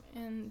everything,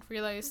 and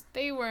realize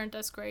they weren't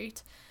as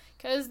great.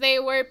 Because they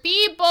were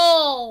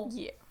people!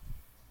 Yeah.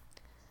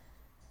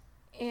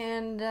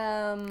 And,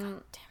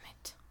 God damn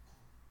it.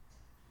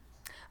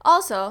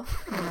 Also,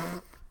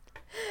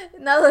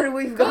 now that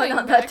we've gone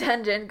on that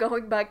tangent,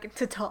 going back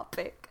to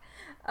topic,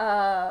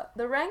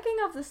 the ranking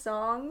of the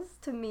songs,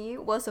 to me,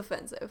 was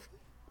offensive.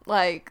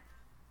 Like,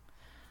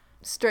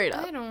 straight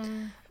up.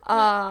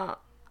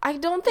 I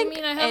don't think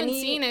I haven't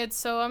seen it,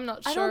 so I'm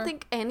not sure. I don't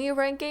think any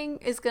ranking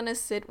is gonna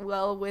sit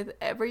well with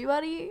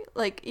everybody.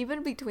 Like,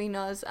 even between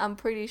us, I'm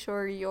pretty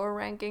sure your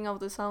ranking of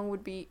the songs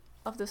would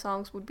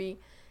be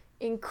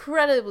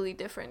incredibly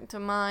different to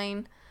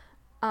mine.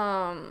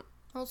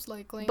 Most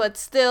likely. But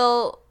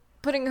still,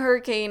 putting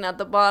Hurricane at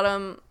the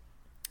bottom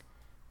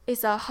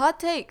is a hot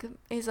take.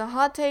 Is a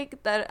hot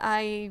take that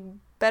I'd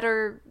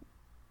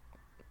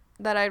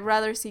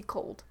rather see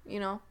cold,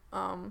 you know?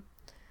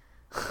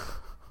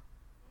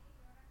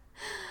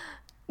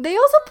 They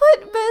also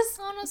put best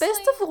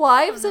of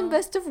wives and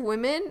best of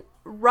women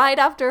right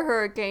after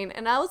Hurricane,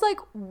 and I was like,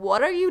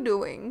 what are you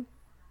doing?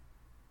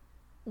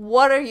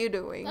 What are you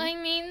doing? I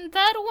mean,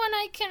 that one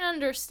I can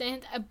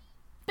understand a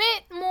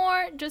bit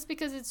more just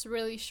because it's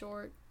really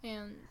short,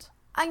 and...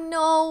 I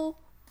know,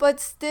 but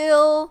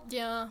still...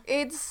 Yeah.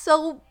 It's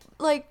so,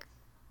 like,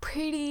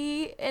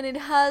 pretty, and it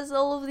has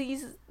all of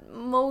these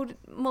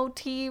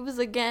motifs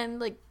again,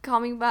 like,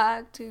 coming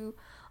back to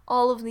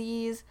all of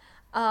these...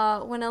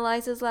 when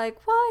Eliza's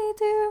like, why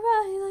do you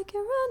run like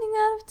you're running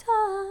out of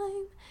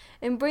time?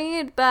 And bringing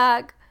it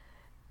back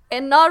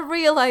and not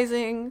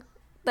realizing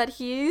that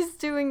he's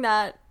doing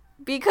that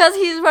because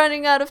he's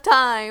running out of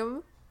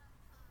time.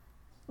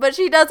 But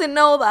she doesn't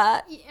know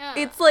that. Yeah.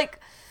 It's like...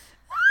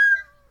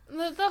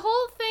 The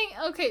whole thing...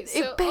 Okay, so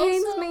it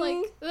pains also, me.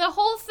 like, the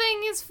whole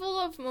thing is full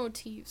of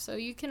motifs, so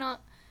you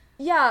cannot...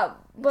 Yeah,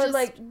 but, just...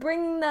 like,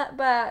 bringing that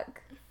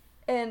back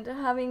and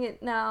having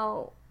it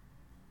now...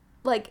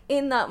 like,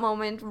 in that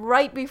moment,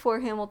 right before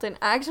Hamilton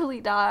actually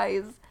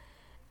dies,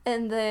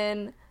 and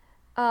then,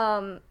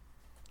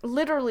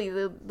 literally,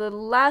 the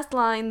last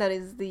line that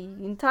is the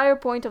entire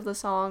point of the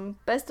song,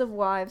 best of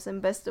wives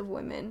and best of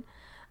women,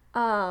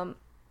 I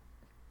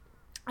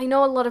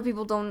know a lot of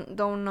people don't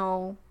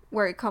know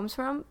where it comes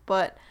from,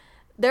 but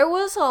there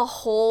was a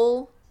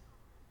whole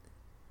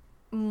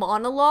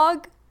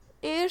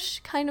monologue-ish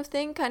kind of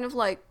thing, kind of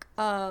like,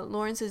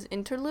 Lawrence's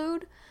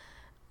interlude,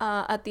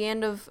 at the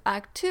end of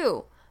Act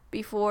 2,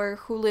 before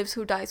Who Lives,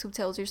 Who Dies, Who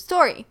Tells Your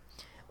Story,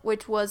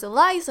 which was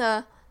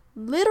Eliza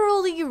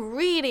literally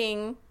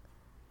reading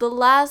the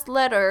last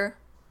letter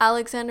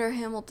Alexander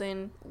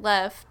Hamilton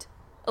left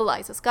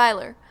Eliza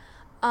Schuyler.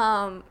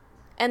 And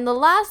the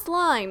last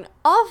line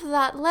of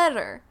that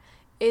letter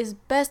is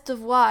best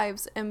of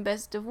wives and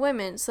best of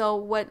women. So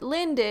what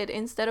Lynn did,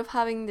 instead of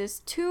having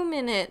this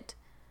 2-minute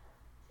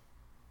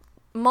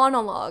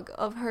monologue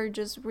of her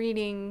just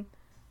reading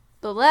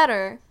the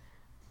letter,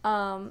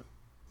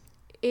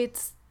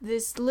 it's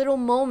this little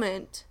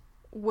moment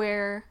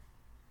where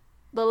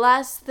the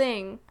last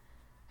thing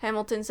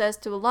Hamilton says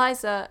to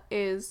Eliza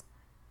is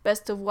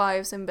best of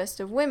wives and best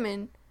of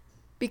women,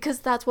 because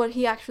that's what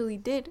he actually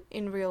did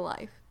in real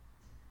life.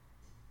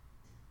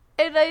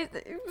 And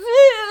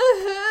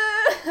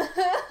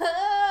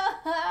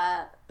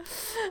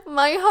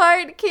my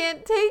heart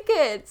can't take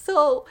it.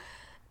 So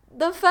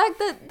the fact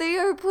that they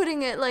are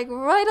putting it like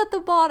right at the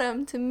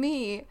bottom, to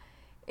me,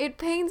 it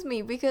pains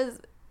me because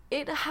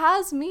it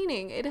has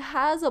meaning. It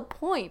has a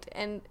point,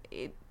 and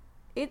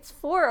it's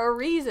for a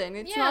reason.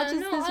 It's not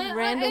just this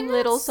random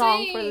little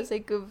song for the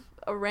sake of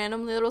a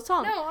random little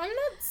song. No, I'm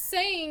not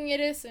saying it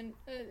isn't.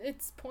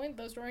 It's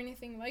pointless or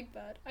anything like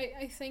that.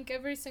 I think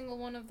every single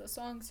one of the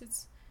songs,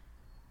 it's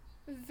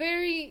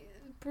very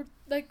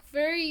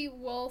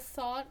well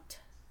thought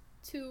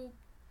to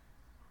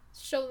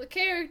show the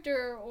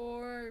character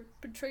or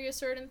portray a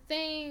certain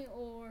thing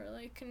or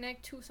like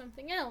connect to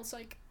something else.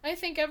 Like I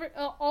think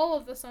all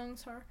of the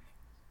songs are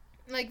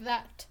like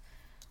that.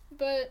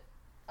 But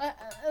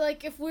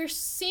like if we're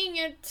seeing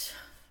it,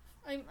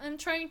 I'm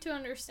trying to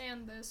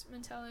understand this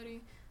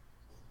mentality,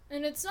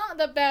 and it's not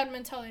the bad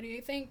mentality.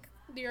 I think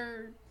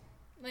they're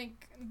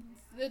like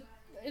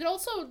it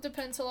also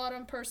depends a lot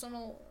on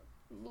personal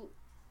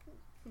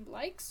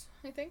likes,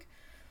 I think.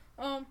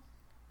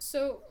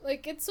 So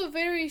like it's a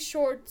very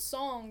short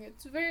song.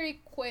 It's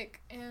very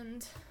quick,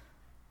 and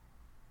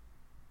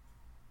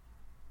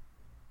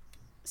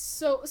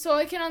so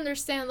I can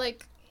understand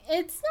like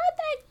it's not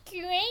that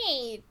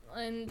great,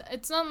 and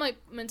it's not my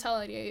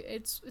mentality.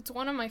 It's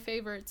one of my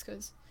favorites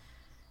because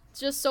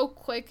it's just so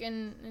quick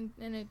and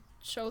it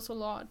shows a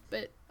lot.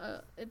 But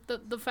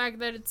the fact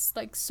that it's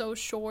like so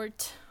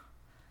short,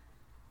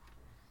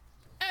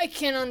 I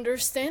can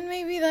understand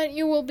maybe that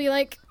you will be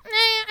like,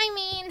 I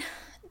mean,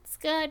 it's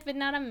good but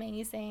not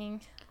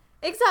amazing.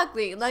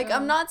 Exactly. Like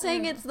I'm not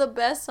saying it's the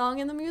best song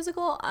in the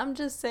musical. I'm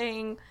just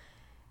saying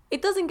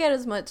it doesn't get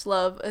as much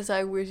love as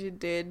I wish it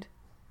did.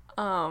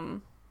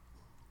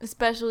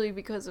 Especially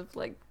because of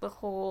like the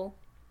whole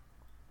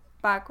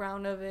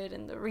background of it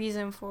and the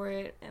reason for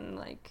it, and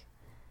like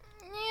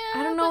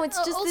I don't know, it's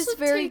just this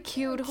very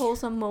cute,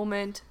 wholesome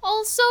moment.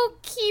 Also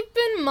keep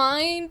in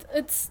mind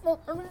it's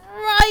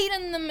right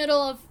in the middle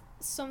of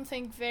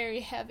something very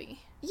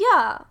heavy.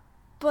 Yeah,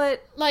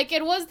 but like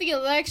it was the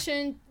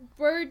election,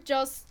 we're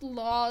just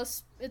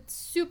lost, it's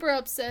super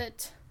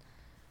upset,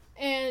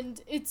 and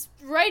it's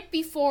right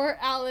before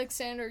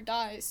Alexander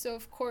dies, so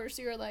of course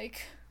you're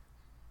like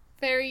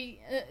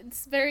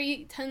it's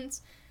very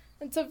tense.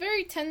 It's a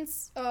very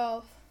tense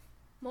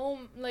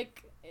moment.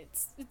 Like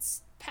it's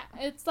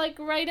like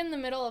right in the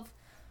middle of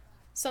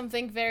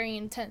something very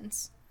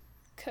intense,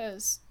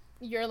 cause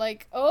you're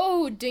like,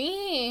 oh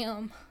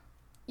damn.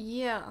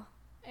 Yeah.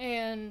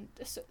 And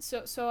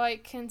so I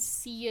can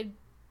see it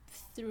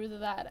through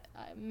that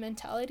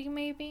mentality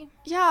maybe.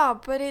 Yeah,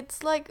 but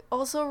it's like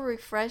also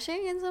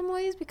refreshing in some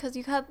ways because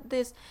you have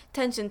this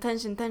tension,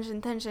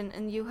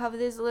 and you have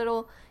this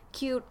little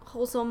cute,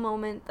 wholesome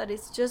moment that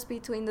is just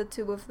between the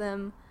two of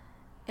them,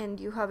 and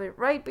you have it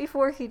right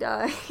before he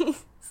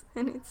dies,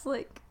 and it's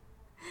like,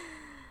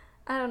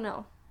 I don't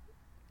know.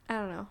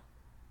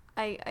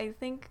 I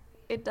think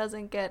it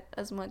doesn't get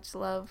as much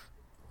love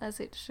as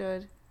it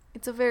should.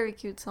 It's a very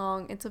cute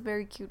song. It's a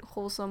very cute,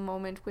 wholesome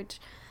moment, which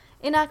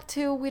in Act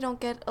 2 we don't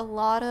get a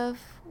lot of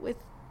with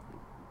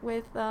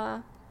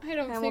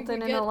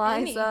Hamilton and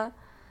Eliza. Any.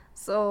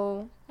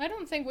 So I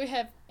don't think we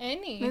have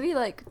any. Maybe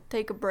like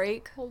take a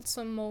break.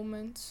 Wholesome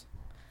moments.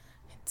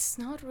 It's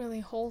not really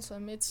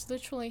wholesome. It's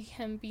literally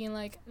him being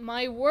like,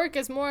 my work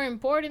is more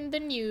important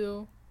than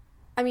you.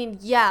 I mean,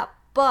 yeah,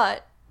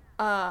 but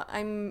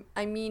I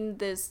mean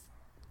this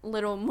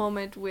little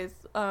moment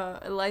with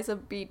Eliza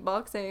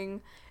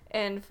beatboxing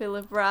and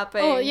Philip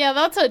rapping. Oh yeah,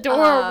 that's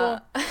adorable.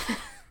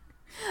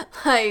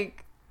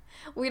 Like,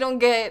 we don't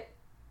get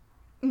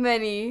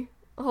many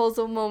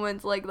wholesome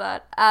moments like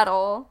that at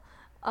all.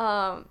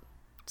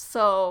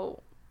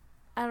 So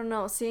I don't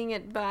know, seeing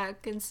it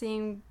back and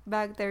seeing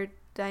back their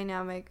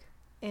dynamic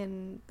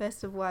in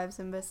Best of Wives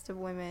and Best of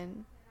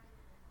Women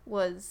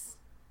was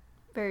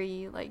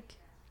very like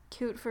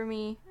cute for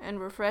me and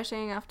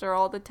refreshing after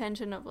all the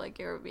tension of like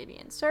your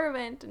obedient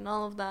servant and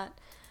all of that.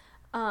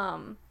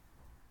 And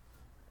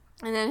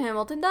then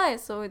Hamilton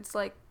dies, so it's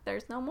like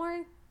there's no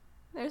more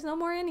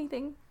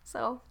anything.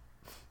 So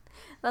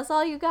that's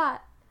all you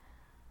got.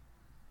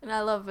 And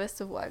I love Best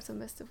of Wives and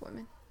Best of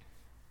Women.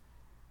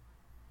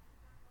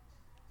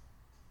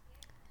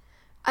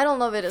 I don't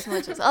love it as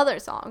much as other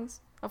songs,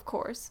 of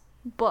course,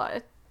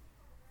 but...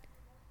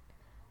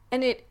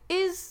 And it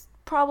is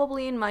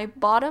probably in my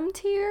bottom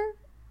tier.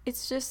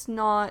 It's just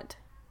not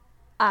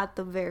at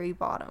the very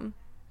bottom.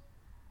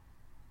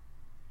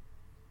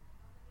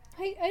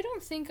 I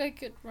don't think I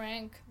could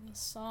rank the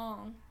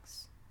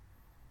songs.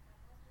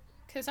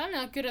 Because I'm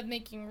not good at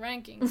making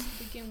rankings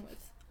to begin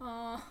with.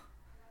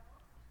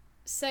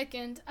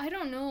 Second, I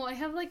don't know, I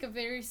have like a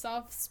very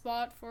soft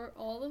spot for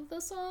all of the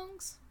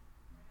songs.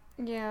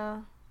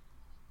 Yeah.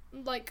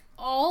 Like,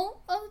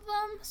 all of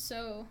them,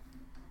 so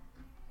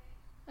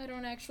I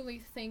don't actually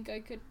think I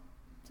could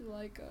do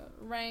like a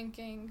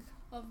ranking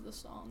of the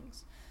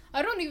songs.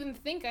 I don't even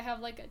think I have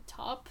like a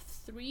top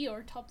 3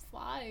 or top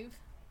 5.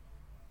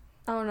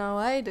 Oh no,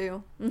 I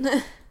do.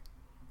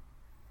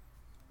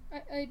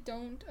 I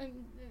don't.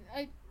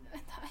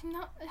 I'm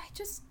not. I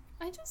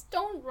just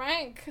don't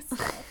rank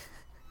stuff.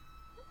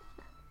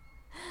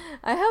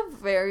 I have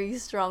very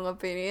strong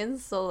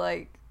opinions, so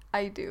like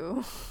I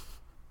do.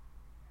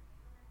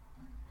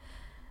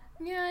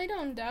 Yeah, I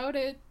don't doubt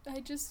it.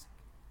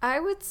 I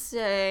would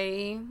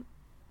say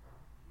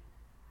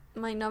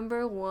my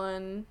number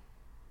one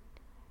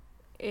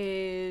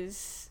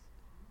is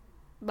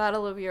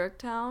Battle of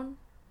Yorktown.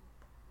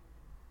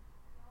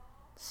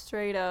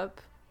 Straight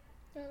up.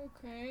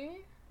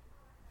 Okay.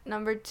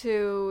 Number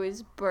two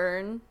is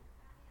Burn.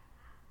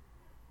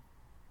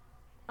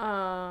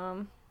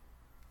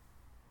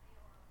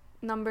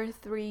 Number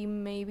three,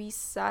 maybe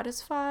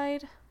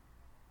Satisfied.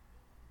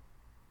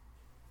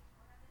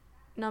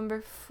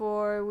 Number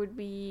four would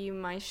be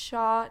My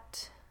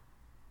Shot.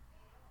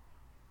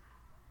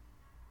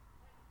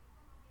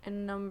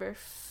 And number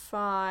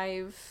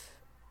five,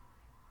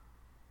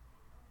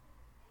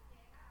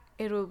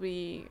 it'll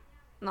be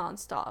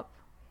Nonstop.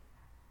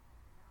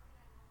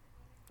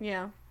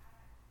 Yeah.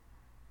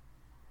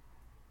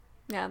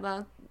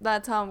 Yeah,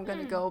 that's how I'm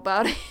gonna go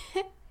about it.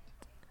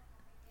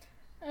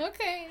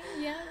 Okay,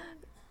 yeah.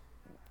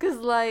 Cause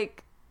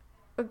like,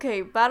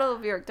 okay, Battle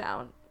of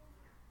Yorktown.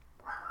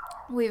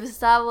 We've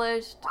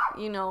established,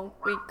 we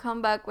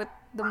come back with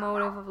the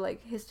motive of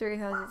like history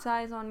has its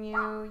eyes on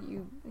you.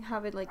 You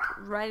have it like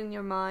right in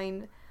your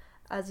mind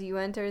as you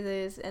enter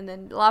this, and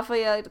then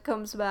Lafayette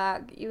comes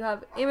back. You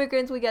have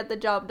immigrants, we get the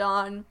job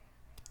done,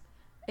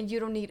 and you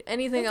don't need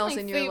anything else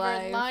in your life. That's my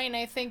favorite line,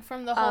 I think,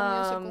 from the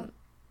whole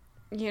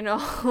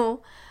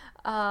musical.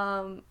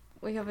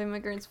 We have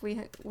immigrants, we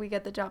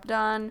get the job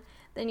done.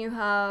 Then you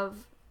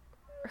have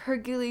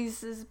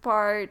Hercules'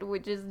 part,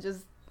 which is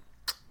just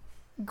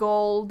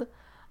gold.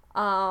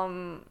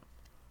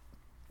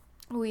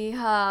 We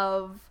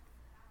have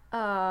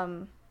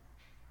Hamilton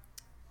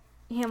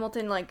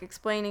like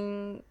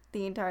explaining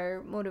the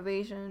entire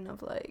motivation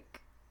of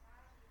like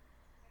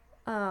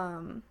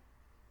I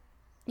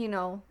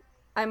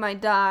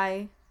might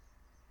die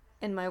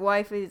and my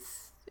wife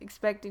is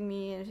expecting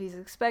me and she's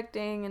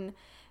expecting, and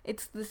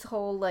it's this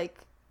whole like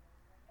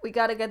we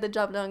gotta get the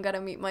job done,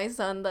 gotta meet my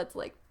son. That's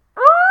like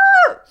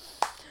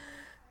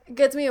it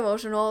gets me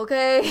emotional,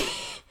 okay?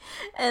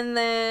 And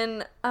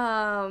then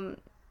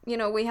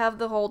we have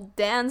the whole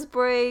dance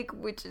break,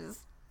 which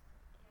is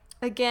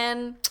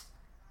again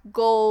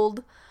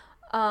gold.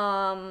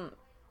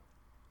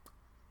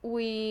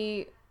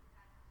 We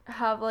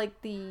have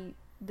like the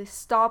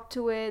stop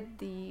to it,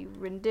 the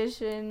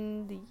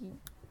rendition, the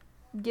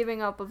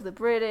giving up of the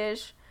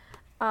British,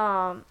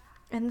 and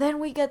then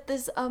we get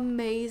this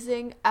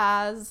amazing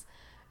as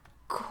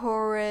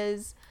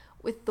chorus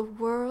with the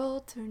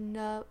world turned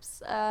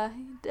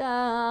upside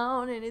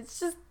down, and it's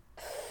just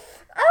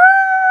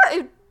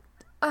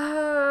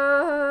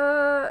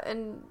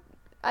and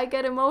I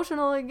get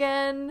emotional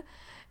again,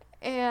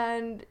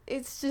 and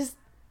it's just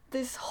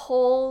this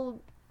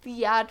whole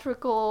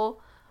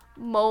theatrical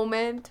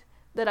moment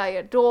that I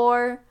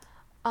adore.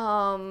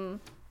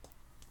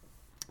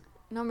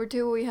 Number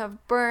two, we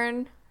have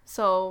Burn.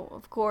 So,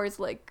 of course,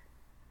 like,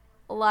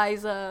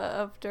 Eliza,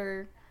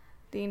 after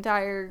the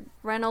entire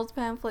Reynolds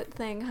pamphlet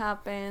thing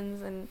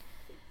happens, and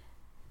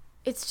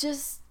it's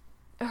just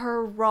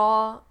her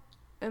raw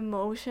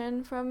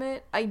emotion from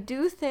it. I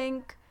do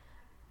think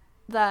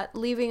that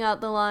leaving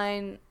out the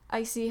line,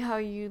 I see how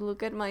you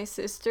look at my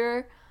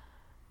sister.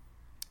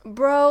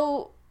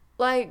 Bro,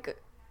 like,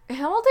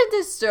 Hamilton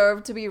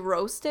deserved to be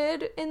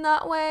roasted in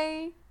that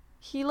way.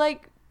 He,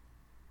 like,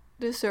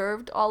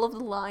 deserved all of the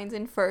lines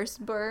in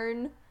First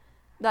Burn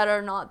that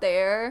are not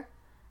there.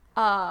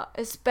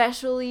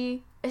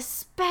 Especially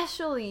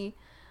the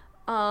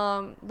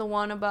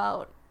one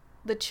about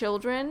the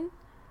children.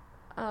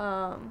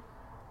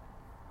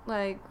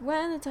 Like,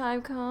 when the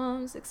time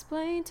comes,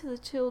 explain to the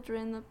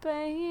children the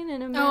pain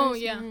and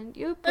embarrassment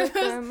you put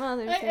their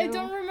mother through. I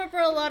don't remember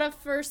a lot of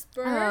First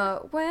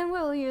Burn. When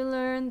will you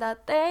learn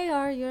that they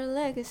are your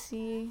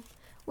legacy?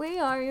 We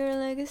are your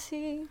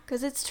legacy.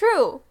 'Cause it's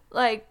true.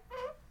 Like,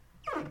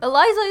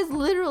 Eliza is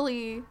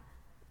literally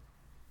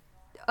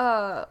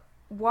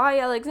why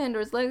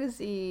Alexander's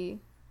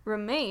legacy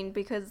remained,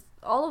 because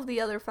all of the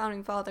other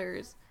founding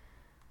fathers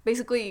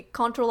basically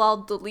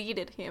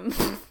Ctrl-Alt-deleted him.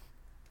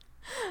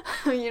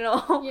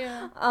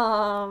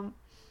 Yeah.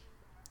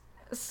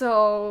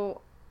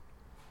 So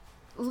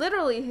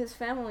literally his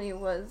family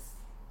was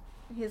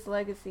his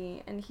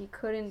legacy, and he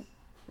couldn't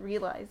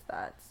realize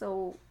that.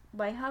 So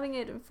by having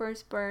it in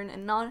First Burn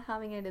and not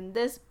having it in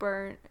this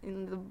burn,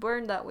 in the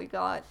burn that we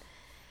got,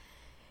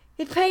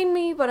 it pained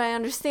me, but I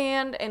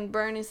understand, and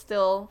Burn is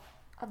still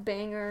a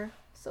banger,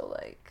 so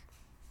like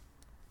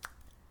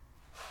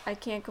I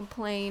can't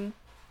complain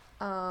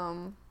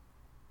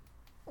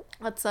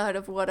outside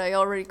of what I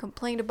already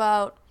complained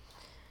about.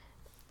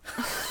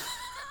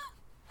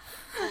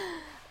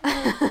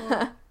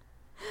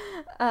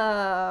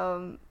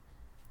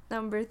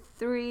 Number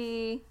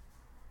 3,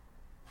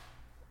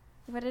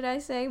 what did I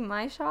say?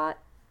 My Shot?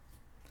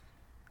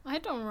 I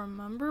don't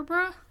remember,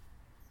 bruh.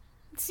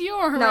 It's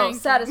your No, ranking.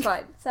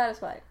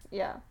 Satisfied,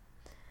 yeah.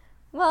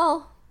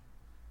 Well,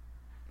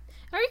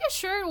 are you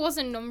sure it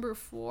wasn't number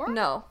 4?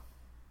 no.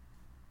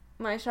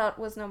 My Shot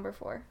was number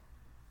 4.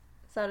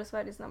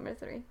 Satisfied is number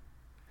 3.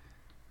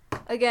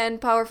 Again,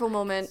 powerful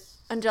moment.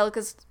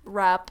 Angelica's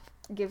rap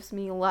gives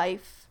me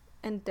life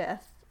and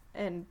death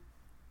and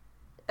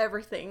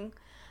everything.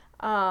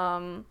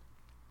 The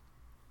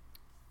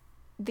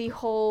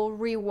whole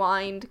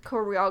rewind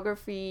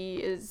choreography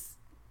is...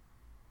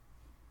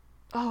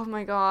 Oh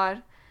my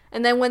god.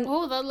 And then when...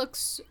 Oh, that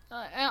looks...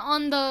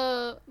 on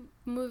the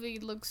movie,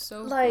 looks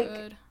so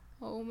good.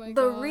 Oh my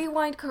god. The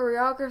rewind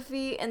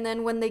choreography, and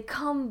then when they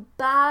come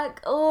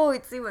back, oh,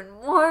 it's even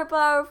more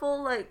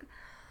powerful. Like,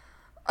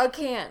 I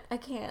can't.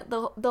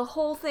 The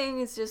whole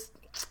thing is just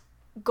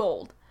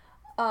gold.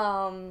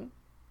 And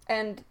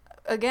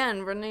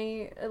again,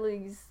 Renee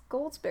Elise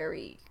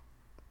Goldsberry.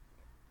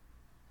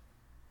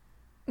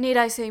 Need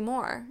I say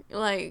more?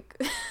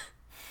 Like,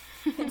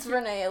 it's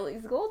Renee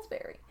Elise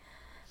Goldsberry.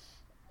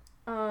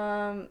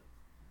 And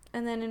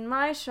then in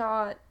My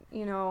Shot,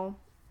 you know,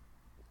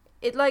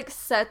 it like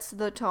sets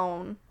the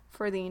tone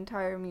for the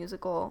entire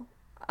musical.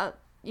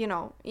 You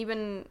know,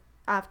 even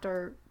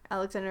after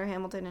Alexander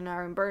Hamilton and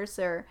Aaron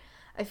Burr,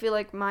 I feel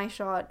like My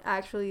Shot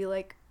actually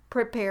like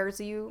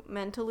prepares you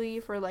mentally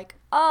for like,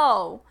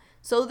 oh,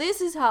 so this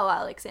is how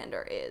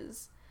Alexander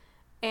is,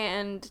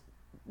 and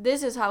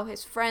this is how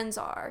his friends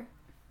are,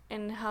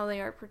 and how they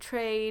are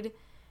portrayed,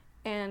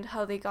 and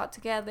how they got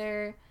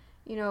together.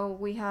 You know,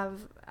 we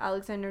have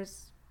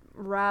Alexander's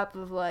rap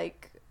of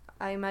like,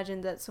 I imagine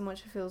that so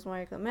much feels more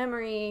like a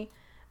memory,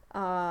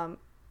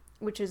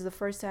 which is the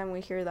first time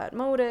we hear that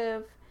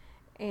motive,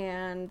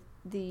 and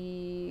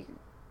the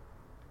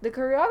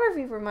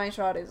choreography for My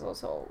Shot is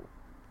also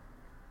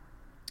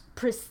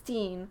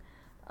pristine.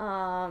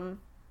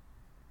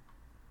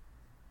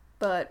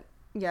 But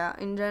yeah,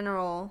 in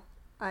general,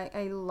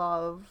 I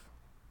love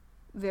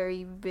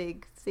very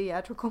big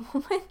theatrical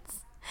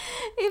moments,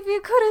 if you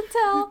couldn't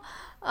tell.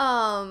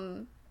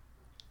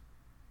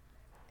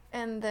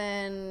 And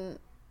then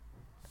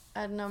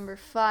at number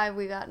 5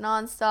 we got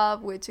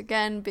Nonstop, which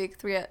again, big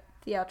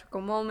theatrical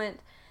moment.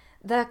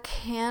 The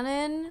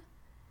canon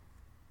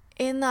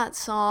in that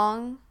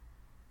song,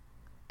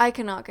 I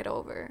cannot get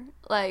over.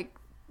 Like,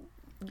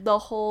 the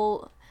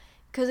whole,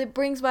 because it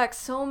brings back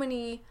so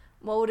many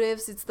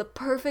motives. It's the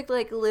perfect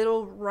like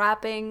little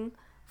wrapping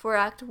for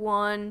Act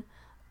 1.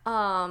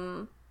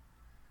 And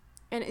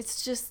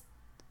it's just,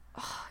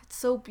 oh, it's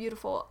so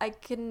beautiful. I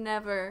can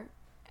never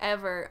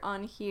ever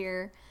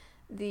unhear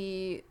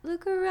the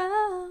 "look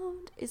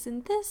around,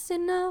 isn't this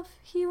enough?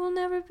 He will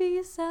never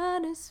be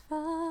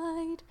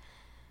satisfied."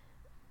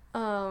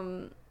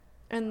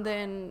 And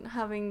then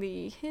having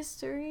the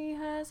 "history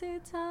has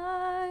its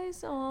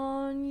eyes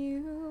on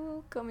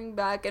you" coming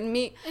back, and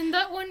me. In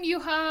that one,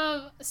 you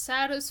have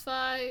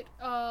Satisfied.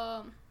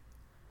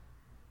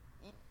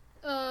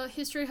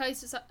 History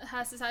has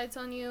its eyes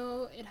on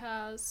you. It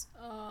has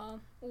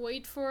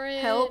Wait for It.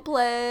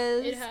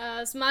 Helpless. It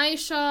has My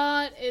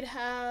Shot. It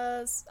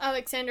has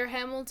Alexander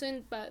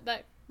Hamilton, but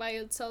that by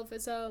itself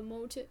is a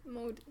motive.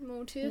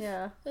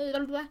 Yeah. Blah,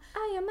 blah, blah.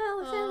 I am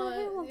Alexander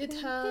Hamilton. It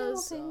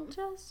has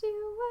Just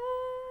you wait.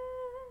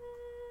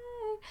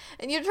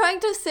 And you're trying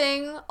to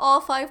sing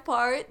all 5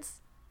 parts,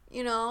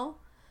 you know,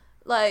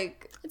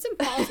 like, it's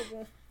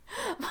impossible.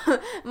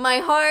 my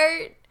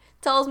heart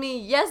tells me,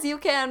 yes, you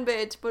can,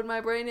 bitch, but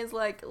my brain is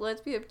like,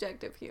 let's be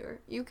objective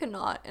here. You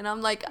cannot. And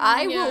I'm like,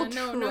 I will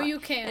try. No, you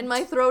can't. And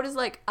my throat is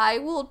like, I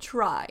will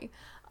try.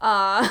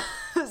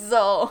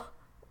 So,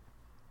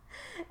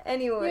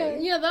 anyway.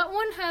 Yeah, that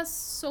one has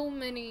so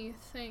many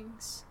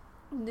things.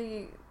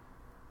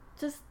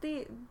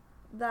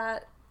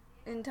 That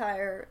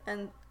entire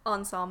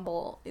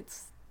ensemble,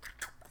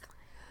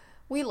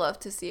 we love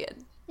to see it.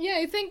 Yeah,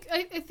 I think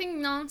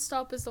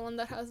Nonstop is the one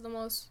that has the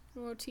most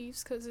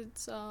motifs, because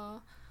it's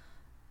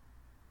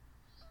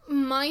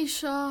My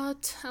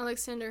Shot,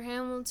 Alexander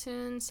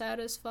Hamilton,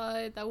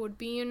 Satisfied, That Would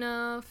Be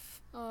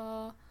Enough.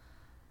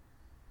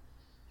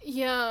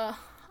 Yeah,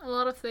 a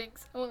lot of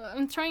things.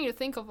 I'm trying to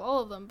think of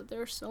all of them, but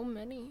there are so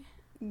many.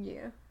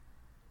 Yeah.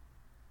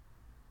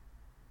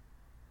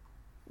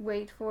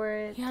 Wait for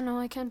It. Yeah, no,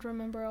 I can't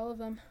remember all of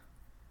them.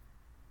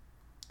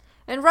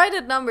 And right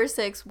at number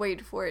 6,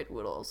 Wait for It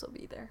would also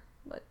be there.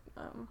 But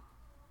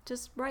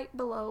just right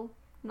below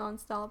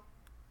Nonstop.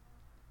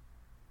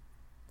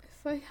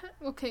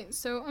 Okay,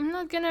 so I'm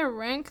not gonna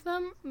rank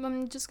them.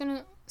 I'm just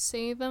gonna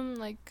say them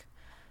like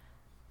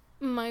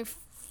my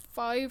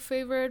 5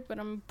 favorite, but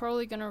I'm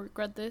probably gonna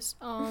regret this.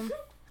 I'm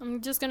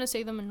just gonna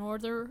say them in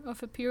order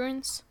of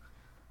appearance.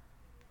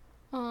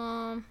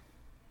 The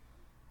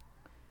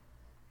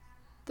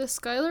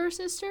Schuyler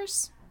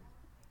Sisters.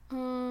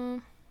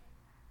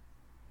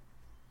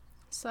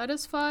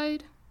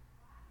 Satisfied.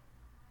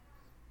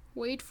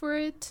 Wait for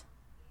It.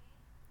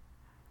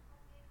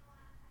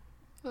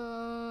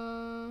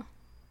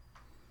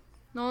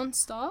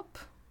 Nonstop.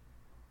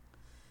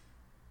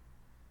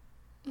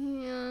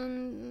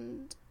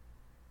 And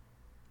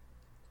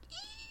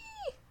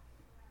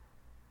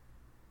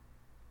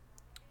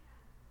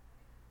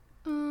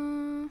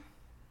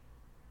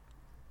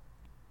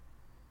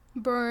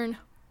Burn.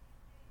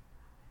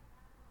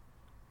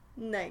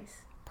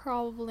 Nice.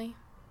 Probably.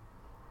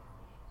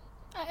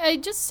 I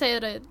just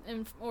said it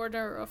in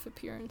order of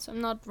appearance.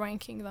 I'm not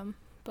ranking them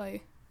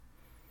by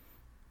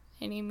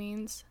any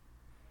means.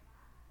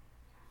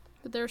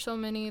 But there are so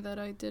many that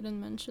I didn't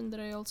mention that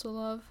I also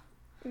love.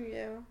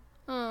 Yeah.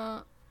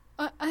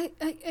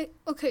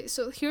 Okay,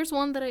 so here's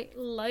one that I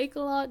like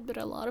a lot, but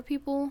a lot of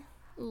people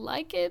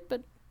like it,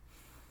 but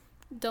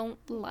don't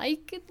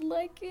like it.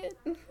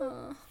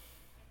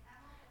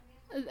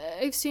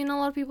 I've seen a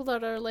lot of people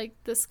that are like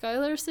the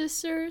Skylar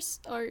sisters.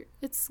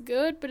 It's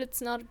good, but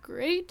it's not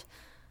great.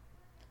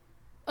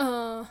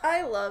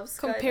 I love Skylar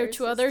compared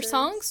to other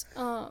sisters.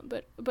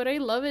 songs. But I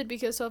love it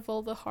because of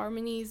all the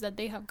harmonies that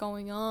they have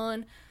going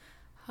on,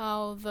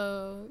 how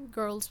the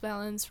girls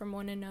balance from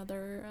one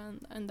another,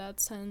 and that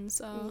sense.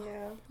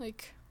 To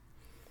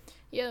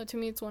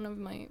me it's one of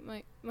my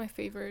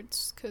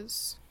favorites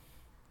because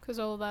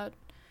all that.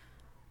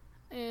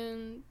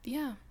 And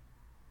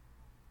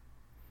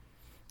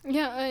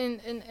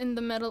and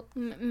the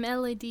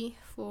melody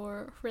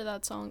for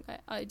that song,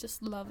 I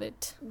just love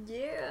it.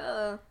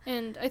 Yeah.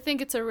 And I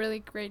think it's a really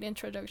great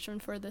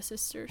introduction for the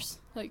sisters.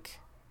 Like,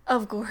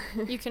 of course,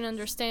 you can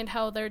understand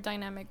how their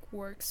dynamic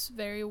works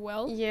very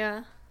well.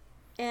 Yeah.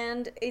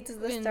 And it's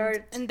the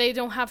start. And they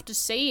don't have to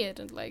say it,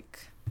 and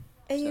like.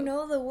 And so. You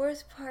know, the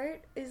worst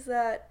part is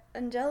that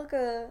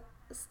Angelica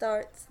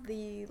starts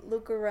the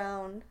look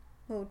around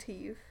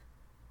motif.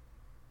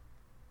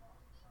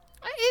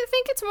 I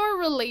think it's more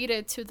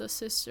related to the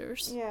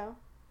sisters. Yeah.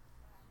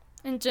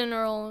 In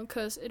general,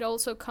 because it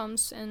also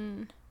comes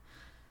in.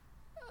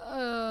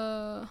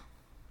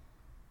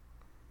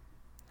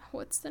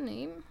 What's the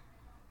name?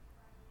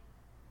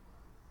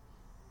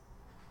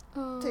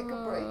 Take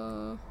a break.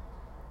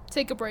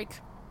 Take a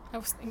break. I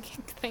was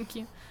thinking. Thank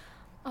you.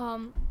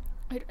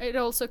 It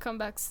also comes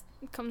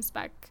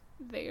back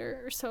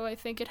there, so I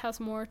think it has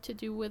more to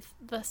do with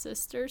the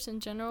sisters in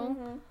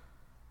general.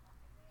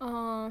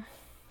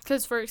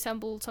 Because, for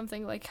example,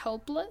 something like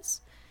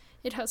Helpless,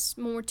 it has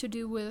more to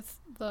do with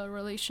the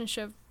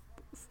relationship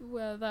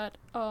that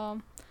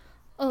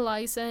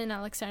Eliza and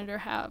Alexander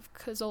have.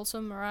 Because also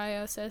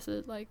Mariah says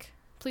it, like,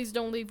 please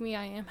don't leave me,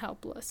 I am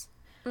helpless.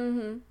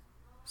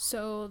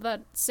 So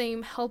that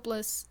same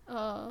helpless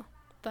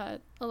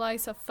that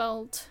Eliza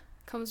felt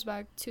comes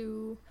back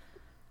to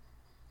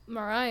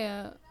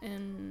Mariah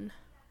in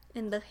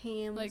the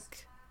hymns.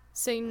 Like,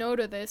 say no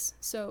to this,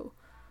 so...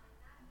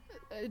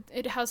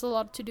 It has a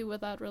lot to do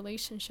with that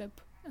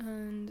relationship,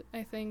 and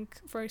I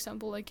think, for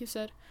example, like you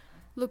said,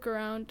 Look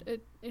Around,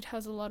 it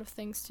has a lot of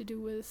things to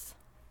do with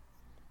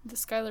the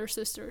Skylar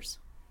sisters,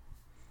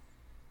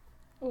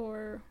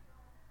 or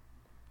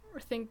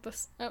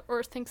things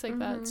like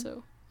that.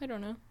 So I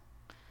don't know.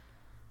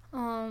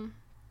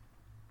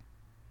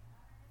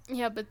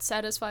 But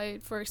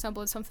Satisfied, for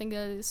example, is something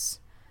that is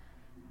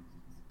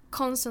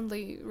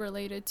constantly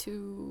related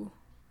to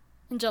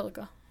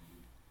Angelica,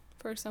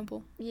 for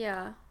example.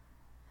 Yeah.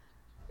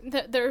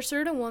 There are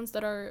certain ones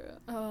that are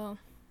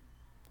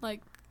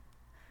like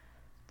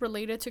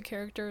related to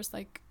characters,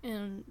 like,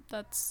 and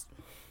that's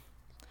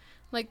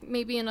like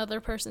maybe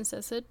another person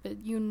says it,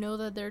 but you know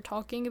that they're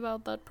talking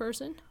about that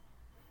person.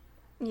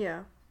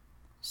 Yeah.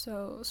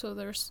 So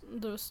there's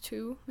those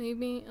two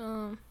maybe.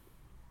 Some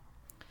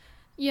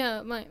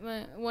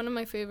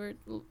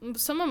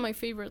of my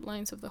favorite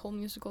lines of the whole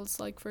musical is,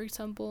 like, for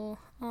example,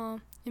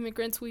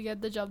 immigrants, we get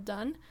the job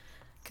done,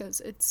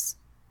 because it's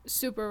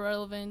super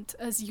relevant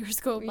as years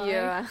go by.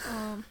 Yeah.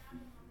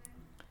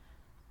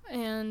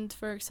 And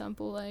for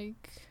example,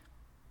 like,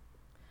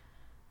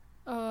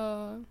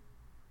 I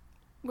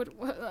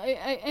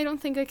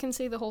don't think I can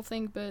say the whole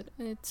thing, but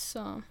it's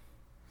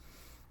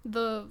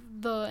the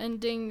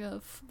ending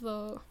of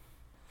the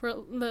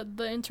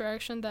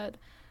interaction that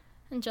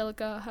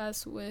Angelica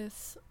has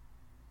with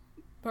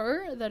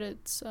Burr, that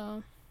it's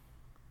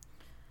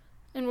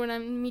and when I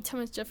meet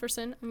Thomas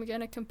Jefferson, I'm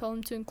gonna compel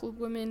him to include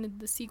women in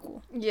the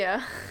sequel.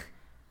 Yeah.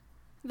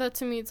 That,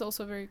 to me, it's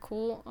also very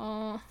cool.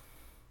 How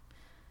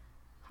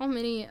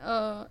many,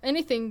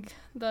 anything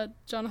that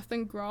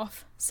Jonathan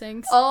Groff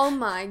sings. Oh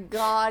my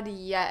god,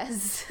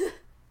 yes.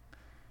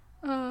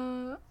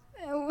 It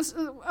was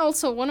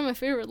also one of my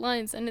favorite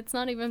lines, and it's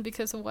not even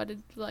because of what it,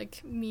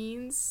 like,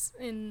 means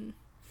in,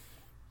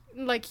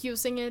 like,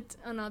 using it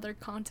in other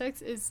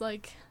contexts. It's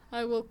like,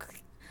 I will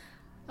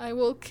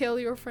kill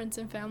your friends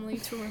and family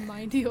to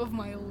remind you of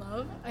my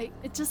love.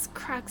 It just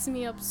cracks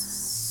me up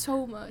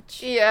so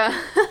much. Yeah.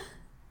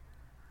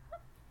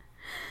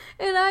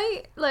 And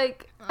I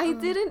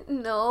didn't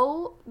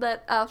know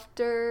that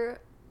after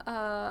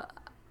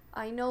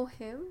I Know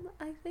Him,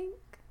 I think.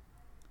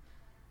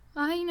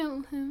 I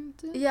know him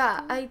too.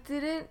 Yeah, I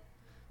didn't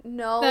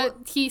know that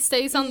he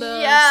stays on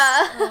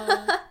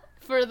the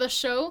for the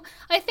show.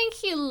 I think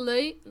he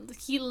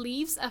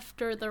leaves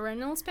after the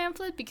Reynolds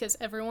pamphlet, because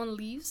everyone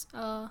leaves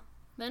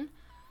then.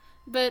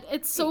 But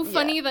it's so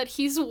funny that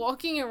he's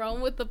walking around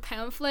with the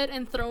pamphlet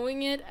and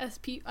throwing it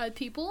at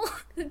people.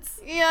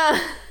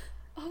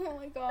 Oh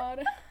my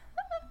god.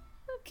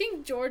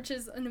 King George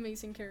is an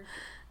amazing character.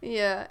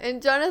 Yeah,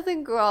 and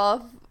Jonathan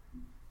Groff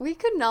We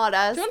could not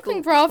ask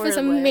Jonathan Groff for is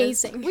less.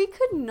 amazing. We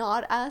could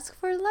not ask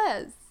for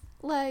less.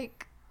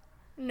 Like,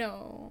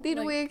 No. did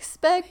like, we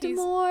expect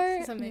more?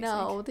 he's amazing.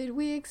 No. Did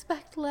we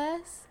expect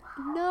less?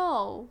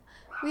 No.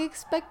 We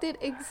expected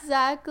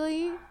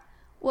exactly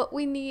what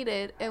we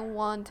needed and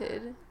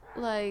wanted.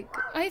 Like,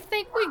 I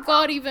think we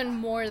got even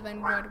more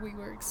than what we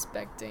were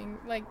expecting.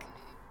 Like,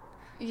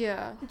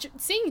 yeah.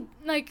 seeing,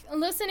 like,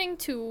 listening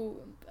to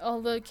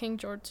all the King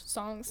George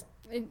songs,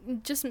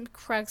 it just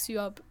cracks you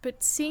up.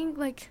 But seeing,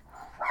 like,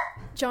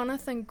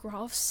 Jonathan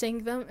Groff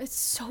sing them, it's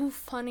so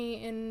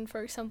funny. And,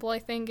 for example, I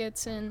think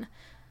it's in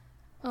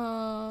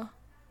What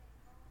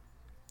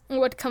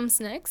Comes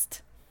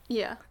Next.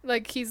 Yeah.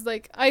 Like, he's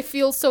like, I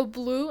feel so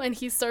blue, and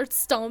he starts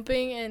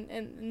stomping,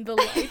 and the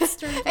lights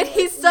turn blue. And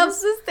he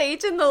stumps the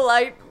stage and the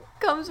light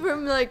comes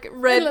from, like,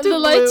 red to the blue.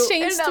 lights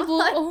change to I'm blue.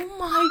 like, Oh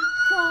my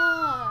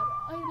god.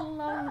 I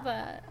love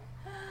that.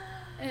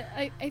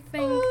 I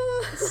think...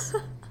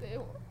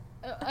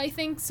 I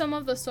think some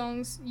of the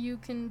songs you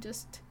can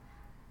just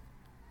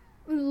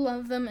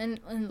love them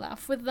and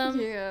laugh with them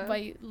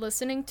by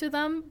listening to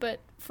them.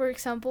 But, for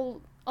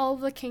example, all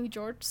the King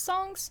George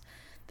songs...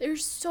 They're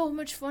so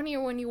much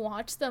funnier when you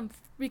watch them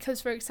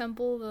because, for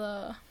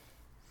example,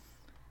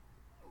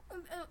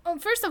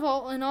 first of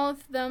all, in all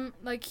of them,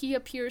 like, he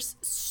appears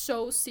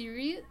so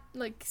serious,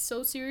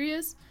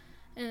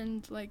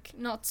 and, like,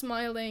 not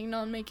smiling,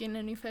 not making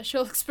any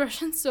facial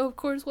expressions. So, of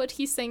course, what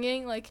he's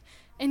singing, like,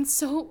 and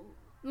so,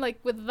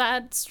 like, with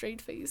that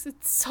straight face,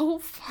 it's so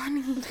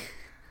funny.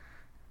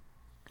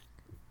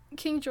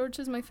 King George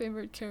is my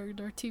favorite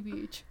character,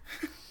 TBH.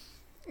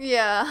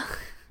 Yeah.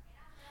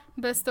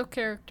 Best of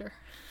character.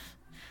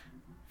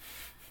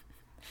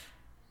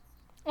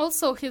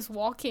 Also, his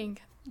walking.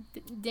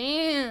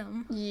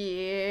 Damn.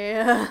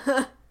 Yeah.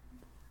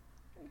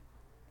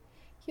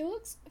 He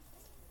looks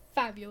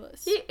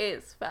fabulous. He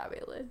is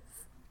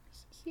fabulous.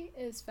 He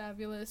is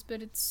fabulous,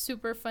 but it's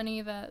super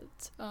funny that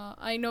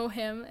I know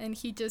him and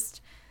he just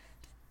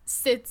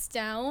sits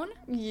down.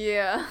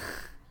 Yeah.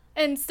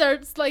 And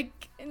starts,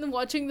 like,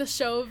 watching the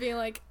show being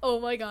like, oh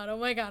my god, oh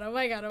my god, oh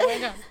my god, oh my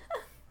god.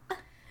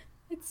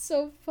 It's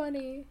so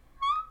funny.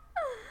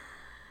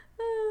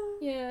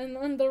 Yeah, and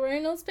on the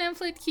Reynolds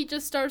pamphlet, he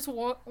just starts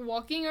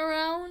walking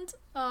around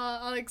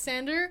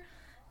Alexander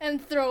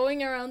and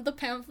throwing around the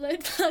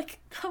pamphlet. Like,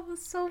 that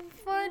was so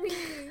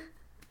funny.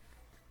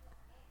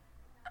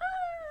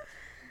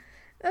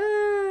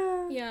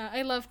 Yeah,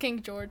 I love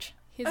King George.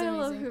 He's amazing. I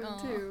love him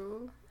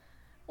too.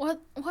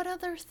 What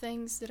other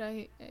things did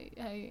I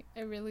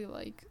really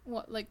like?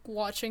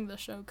 Watching the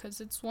show,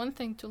 because it's one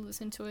thing to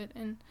listen to it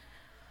and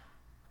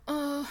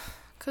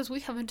because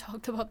we haven't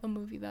talked about the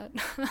movie that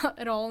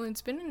at all, and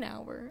it's been an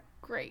hour.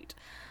 Great.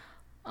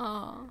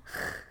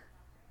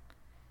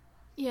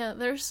 Yeah,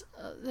 there's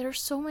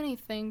so many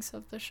things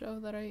of the show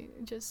that I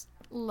just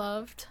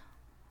loved.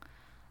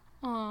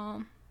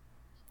 The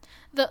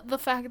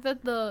fact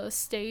that the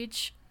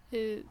stage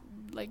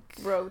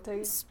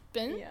rotates,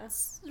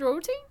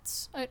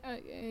 rotates. I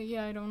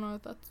don't know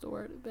if that's the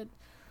word, but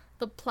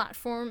the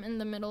platform in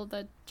the middle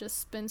that just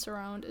spins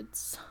around.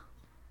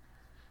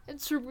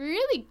 It's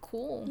really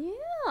cool.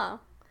 Yeah.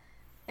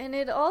 And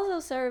it also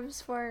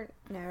serves for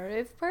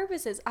narrative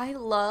purposes. I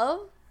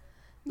love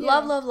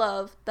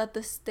that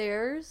the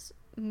stairs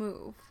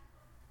move.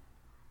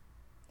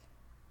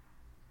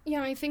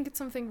 Yeah, I think it's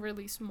something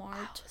really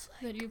smart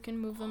that you can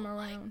move them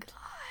around.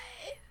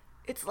 God.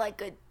 It's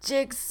like a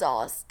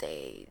jigsaw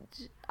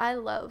stage. I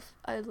love.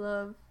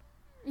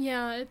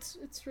 Yeah, it's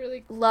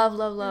really cool.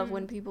 Love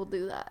when people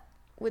do that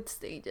with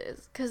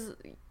stages, because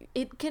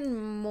it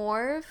can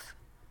morph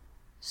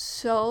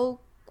so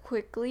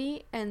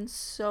quickly and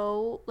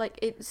so, like,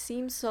 it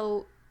seems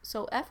so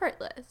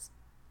effortless,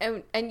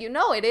 and you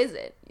know it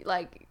isn't,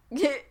 like,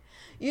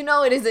 you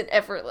know it isn't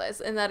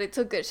effortless, and that it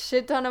took a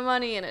shit ton of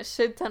money and a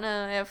shit ton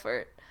of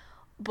effort,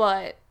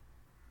 but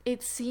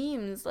it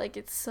seems like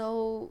it's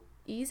so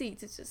easy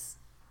to just,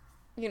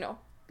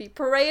 be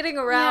parading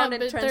around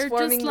and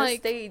transforming the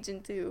stage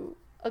into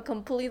a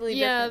completely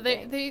different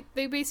thing.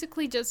 They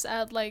basically just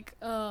add, like,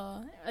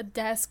 a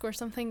desk or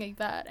something like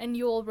that, and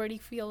you already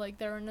feel like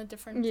they're in a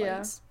different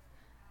place.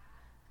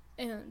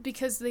 And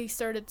because they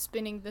started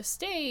spinning the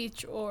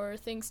stage, or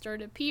things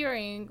started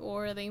appearing,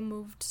 or they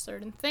moved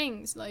certain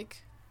things,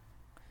 like,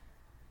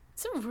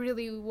 it's a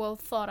really well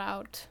thought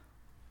out,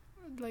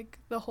 like,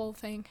 the whole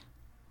thing.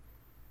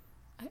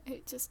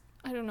 I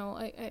don't know,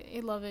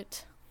 I love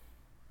it.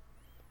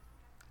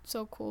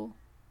 So cool.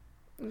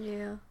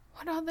 Yeah.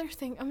 What other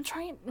thing? I'm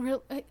trying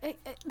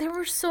there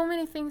were so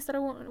many things that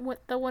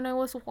when I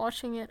was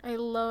watching it I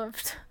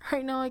loved.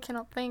 Right now I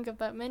cannot think of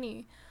that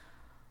many.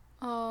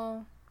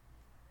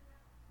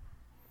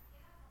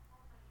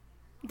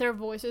 Their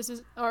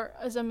voices are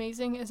as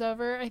amazing as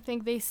ever. I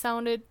think they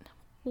sounded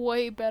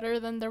way better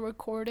than the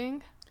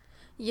recording.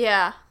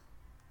 Yeah.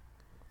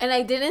 And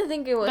I didn't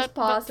think it was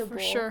possible. For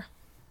sure.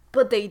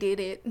 But they did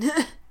it.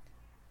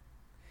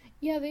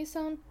 Yeah, they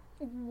sound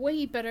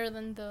way better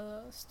than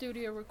the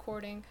studio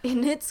recording.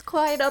 And it's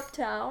quite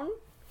uptown.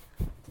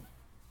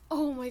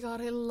 Oh my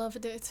god, I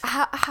loved it.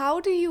 How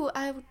do you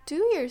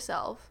outdo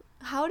yourself?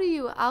 How do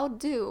you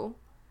outdo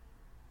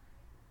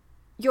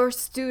your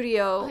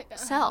studio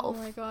self? Oh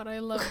my god, I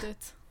loved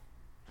it.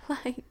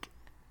 Like,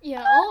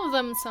 yeah, all of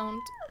them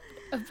sound,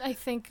 I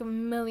think, a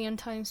million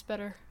times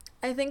better.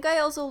 I think I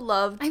also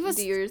loved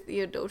Dear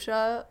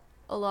Theodosia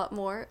a lot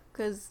more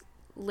because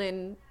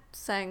Lynn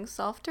sang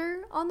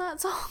softer on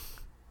that song.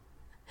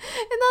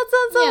 And that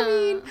sounds so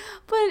mean,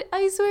 but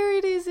I swear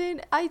it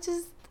isn't. I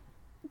just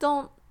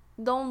don't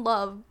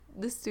love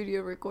the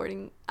studio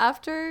recording.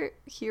 After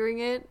hearing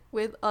it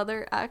with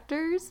other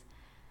actors,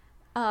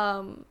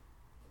 I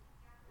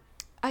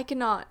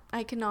cannot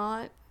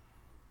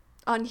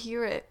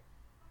unhear it.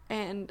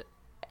 And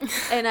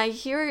I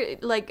hear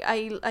it, like,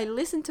 I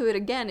listen to it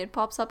again. It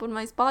pops up on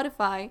my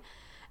Spotify,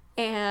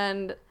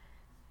 and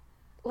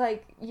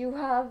like, you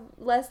have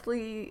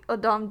Leslie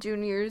Odom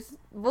Jr.'s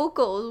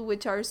vocals,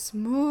 which are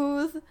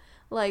smooth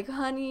like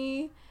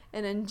honey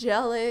and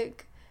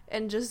angelic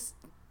and just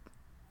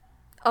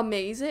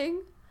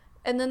amazing.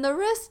 And then the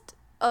rest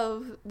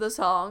of the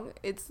song,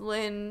 it's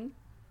Lynn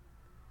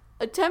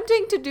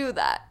attempting to do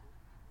that.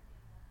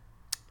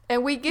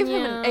 And we give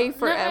him an A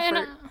for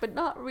effort, but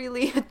not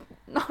really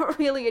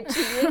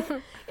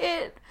achieving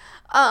it.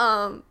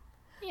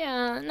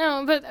 Yeah,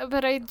 no,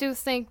 but I do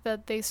think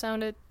that they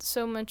sounded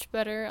so much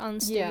better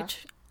on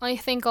stage. Yeah. I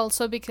think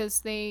also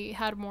because they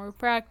had more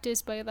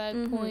practice by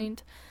that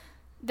point.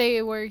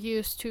 They were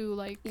used to,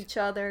 like, each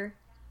other,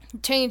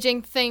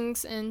 changing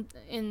things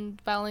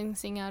and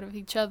balancing out of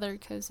each other,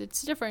 because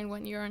it's different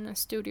when you're in a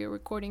studio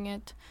recording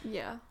it.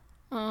 Yeah.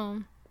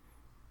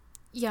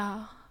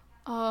 Yeah.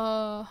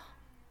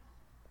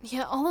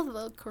 Yeah, all of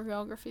the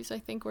choreographies I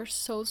think were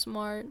so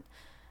smart,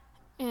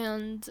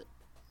 and,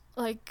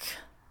 like,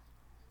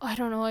 I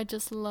don't know, I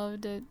just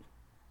loved it.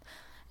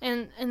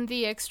 And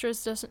the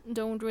extras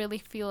don't really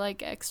feel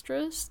like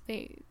extras.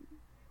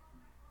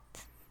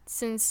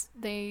 Since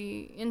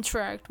they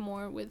interact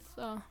more with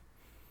the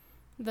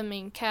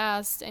main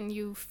cast, and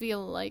you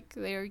feel like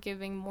they're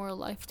giving more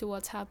life to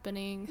what's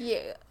happening.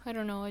 Yeah. I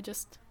don't know, I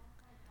just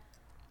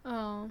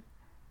yeah,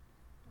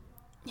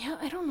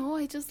 I don't know,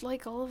 I just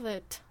like all of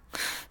it.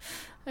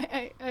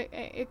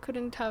 I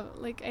couldn't have,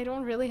 like, I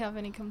don't really have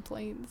any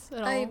complaints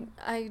at all.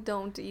 I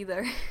don't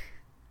either.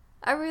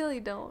 I really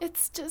don't.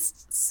 It's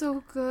just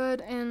so good,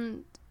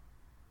 and,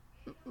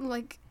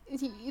 like,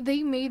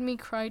 they made me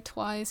cry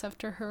twice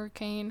after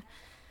Hurricane.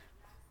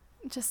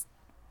 Just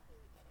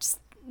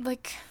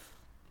like,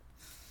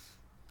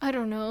 I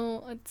don't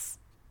know,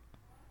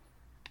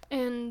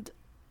 and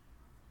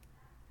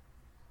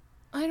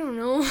I don't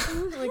know,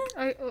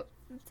 like,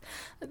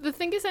 the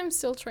thing is, I'm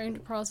still trying to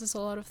process a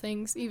lot of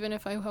things, even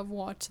if I have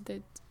watched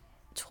it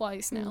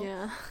twice now.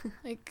 Yeah.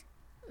 Like,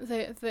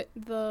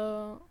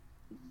 the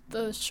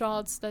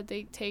shots that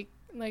they take,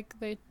 like,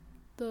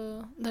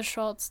 the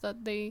shots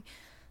that they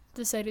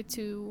decided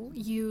to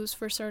use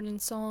for certain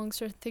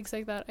songs or things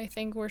like that, I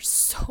think were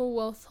so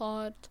well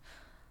thought.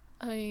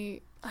 I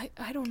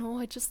don't know,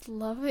 I just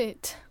love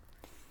it.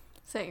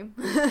 Same.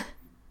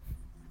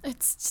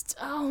 It's just,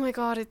 oh my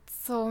god, it's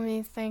so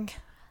amazing.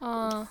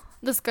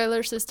 The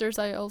Schuyler sisters,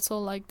 I also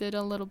liked it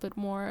a little bit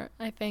more,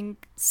 I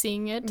think,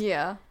 seeing it.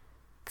 Yeah.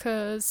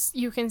 Because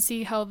you can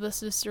see how the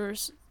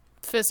sisters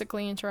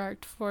physically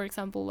interact. For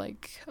example,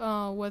 like,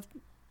 with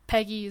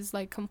Peggy is,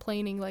 like,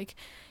 complaining, like,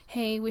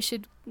 hey, we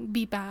should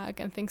be back,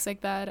 and things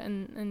like that,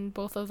 and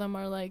both of them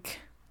are,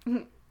 like,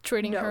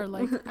 treating her,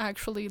 like,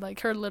 actually, like,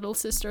 her little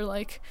sister,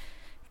 like,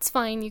 it's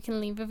fine, you can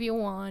leave if you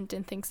want,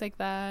 and things like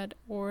that.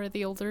 Or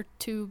the older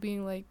two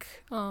being,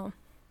 like,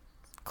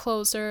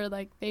 closer,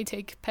 like, they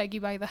take Peggy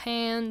by the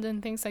hand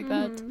and things like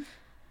that.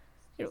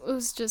 It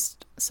was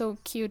just so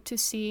cute to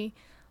see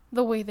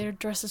the way their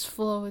dresses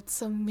flow.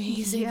 It's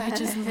amazing. Yes. I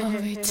just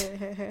love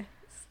it.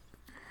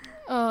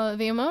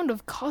 The amount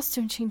of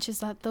costume changes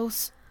that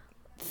those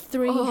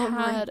three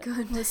had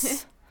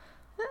was...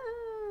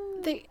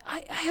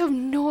 I have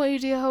no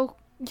idea how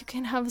you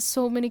can have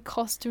so many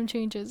costume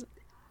changes.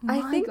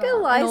 I think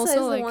Eliza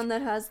is the one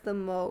that has the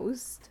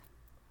most.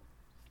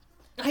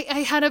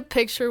 I had a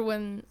picture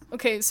when...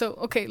 Okay,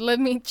 let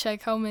me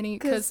check how many,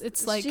 because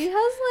it's, like... She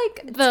has,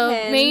 like,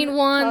 the main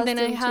one, then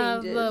I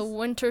have the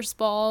Winter's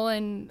Ball,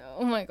 and...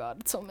 Oh my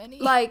god, so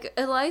many. Like,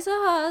 Eliza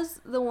has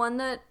the one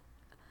that...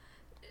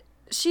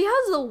 She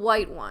has the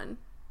white one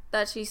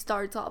that she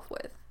starts off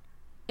with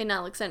in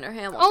Alexander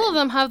Hamilton. All of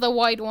them have the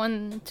white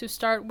one to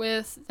start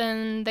with,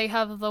 then they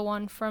have the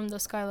one from the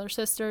Schuyler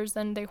sisters,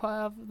 then they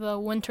have the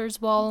Winter's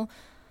Ball...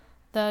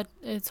 that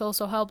it's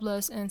also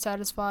Helpless and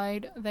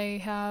Satisfied. They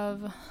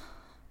have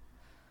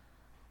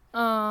Stay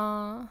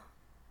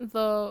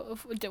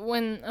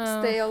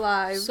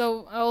Alive.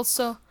 So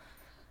also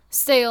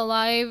Stay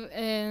Alive,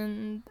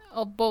 and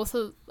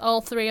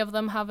all three of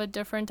them have a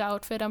different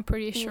outfit, I'm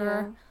pretty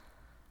sure.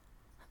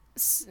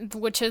 Yeah.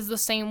 Which is the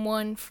same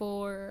one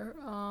for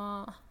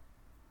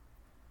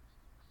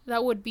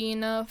That Would Be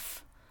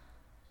Enough.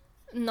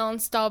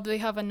 Nonstop, they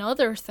have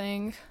another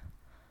thing.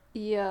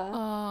 Yeah.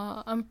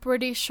 I'm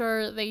pretty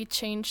sure they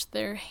changed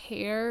their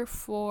hair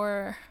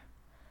for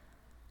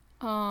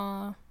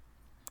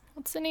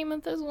What's the name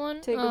of this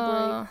one? Take a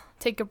Break.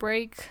 Take a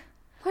Break.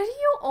 Why do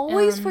you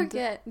always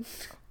forget?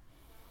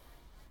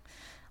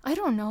 I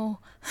don't know.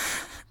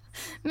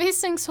 They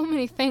sing so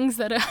many things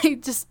that I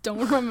just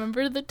don't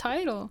remember the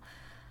title.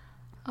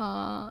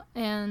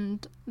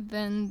 And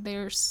then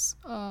there's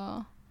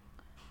so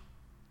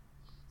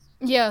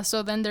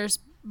then there's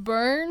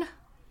Burn.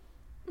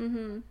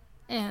 Mm-hmm.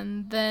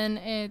 And then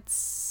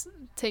it's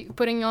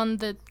putting on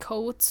the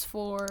coats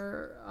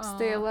for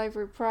Stay Alive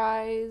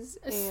Reprise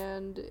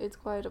and It's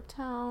Quiet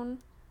Uptown.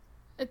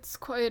 It's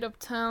Quiet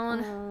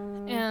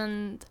Uptown.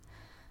 And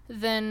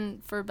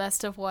then for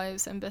Best of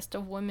Wives and Best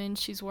of Women,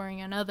 she's wearing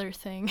another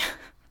thing.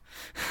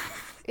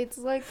 It's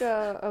like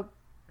a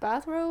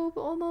bathrobe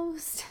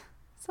almost.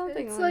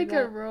 Something it's like a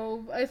that.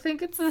 robe. I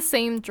think it's the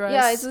same dress.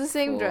 Yeah, it's the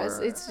same dress.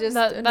 It's just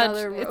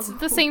another robe. It's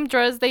the same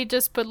dress. They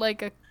just put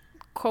like a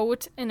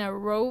coat and a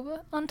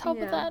robe on top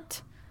of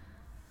that.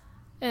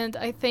 And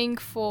I think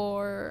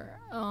for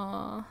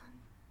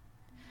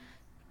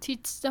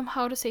Teach Them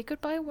How to Say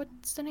Goodbye,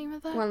 what's the name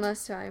of that? One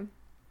Last Time.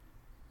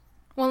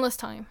 One Last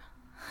Time.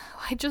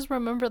 I just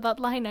remember that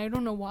line. I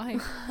don't know why.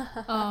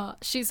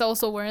 She's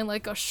also wearing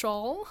like a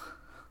shawl.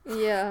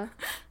 Yeah.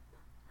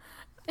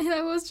 And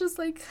I was just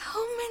like,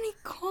 how many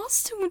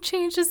costume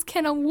changes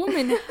can a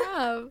woman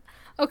have?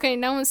 Okay,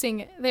 now I'm seeing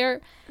it. There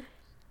are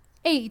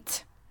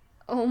 8.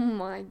 Oh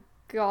my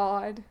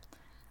god.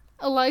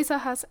 Eliza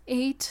has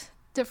 8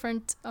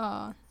 different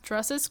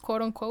dresses,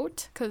 quote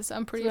unquote, because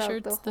I'm pretty sure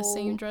it's the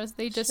same dress.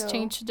 They just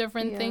changed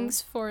different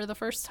things for the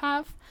first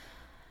half.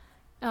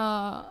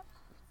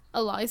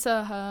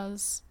 Eliza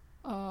has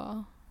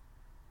 4?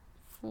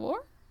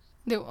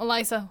 No,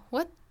 Eliza,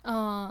 what?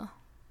 Oh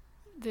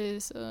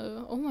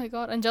my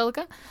god,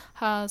 Angelica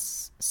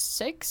has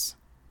 6.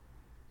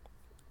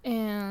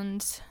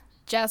 And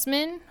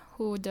Jasmine,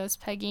 who does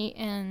Peggy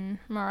and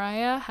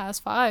Mariah, has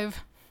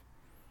 5.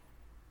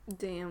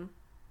 Damn.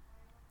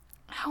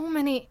 How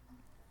many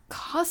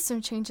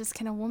costume changes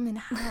can a woman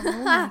have?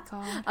 Oh my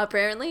god.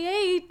 Apparently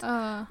 8.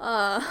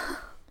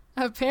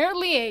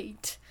 Apparently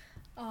 8.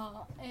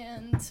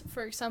 And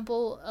for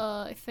example,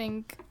 I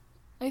think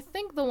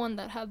the one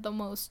that had the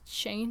most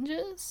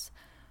changes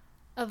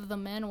of the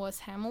men was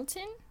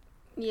Hamilton.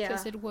 Yeah.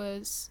 Because it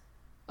was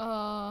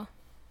the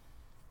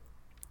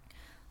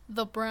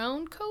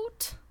brown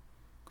coat,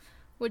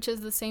 which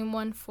is the same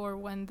one for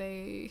when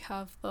they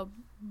have the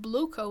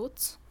blue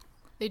coats.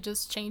 They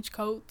just change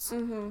coats.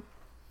 Mm-hmm.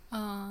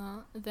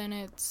 Then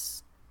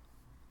it's,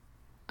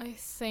 I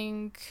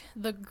think,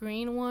 the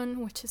green one,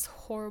 which is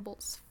horrible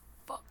as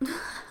fuck.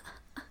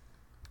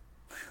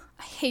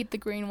 I hate the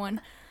green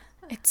one.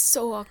 It's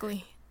so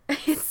ugly.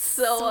 It's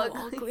so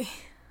ugly.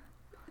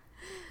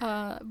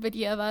 But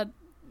yeah, that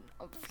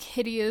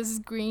hideous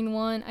green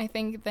one. I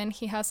think then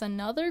he has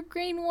another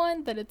green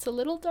one that it's a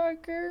little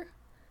darker.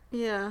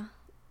 Yeah.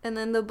 And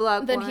then the black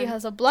one. Then he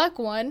has a black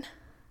one.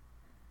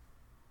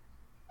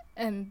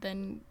 And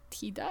then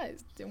he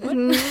dies. What?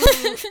 And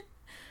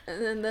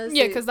then that's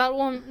because that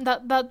one,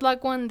 that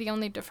black one, the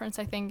only difference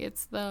I think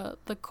it's the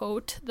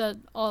coat that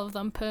all of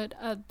them put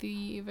at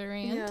the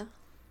very end.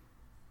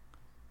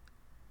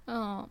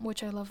 Yeah.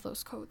 Which I love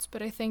those coats,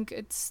 but I think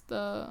it's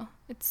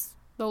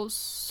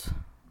those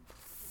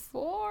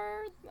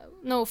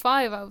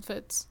 5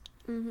 outfits.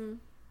 Mm-hmm.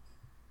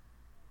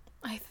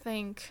 I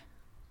think,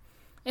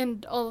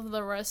 and all of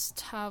the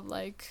rest have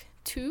like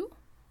 2.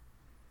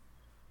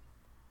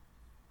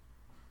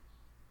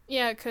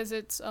 Yeah, because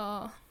it's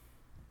the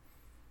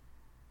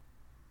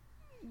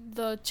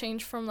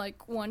change from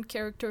like one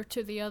character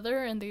to the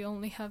other, and they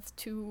only have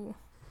 2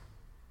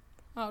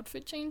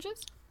 outfit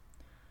changes.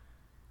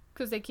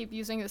 Because they keep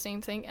using the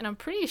same thing, and I'm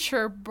pretty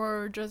sure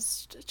Burr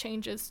just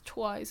changes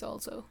twice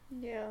also.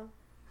 Yeah.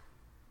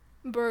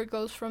 Burr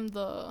goes from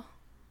the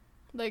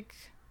like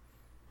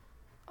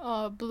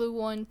blue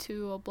one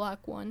to a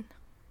black one.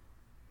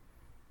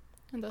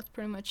 And that's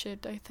pretty much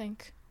it, I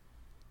think.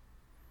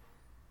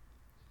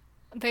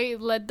 They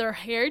let their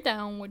hair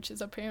down, which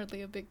is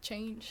apparently a big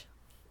change.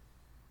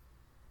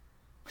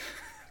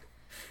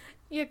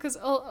 Yeah, because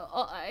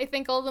I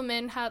think all the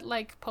men had,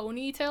 like,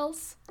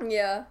 ponytails.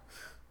 Yeah.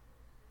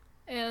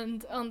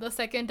 And on the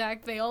second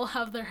act, they all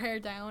have their hair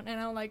down. And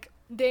I'm like,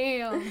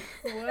 damn,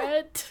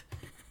 what?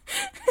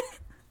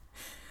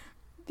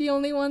 The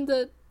only one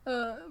that,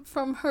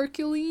 from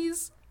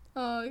Hercules,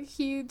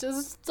 he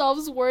just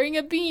stops wearing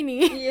a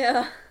beanie.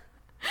 Yeah.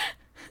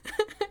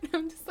 And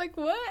I'm just like,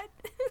 what?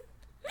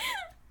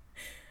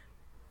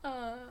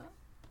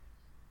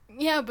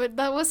 Yeah, but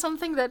that was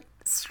something that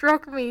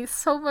struck me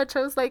so much.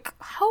 I was like,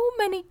 how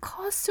many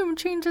costume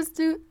changes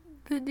do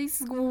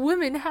these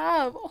women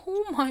have?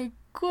 Oh my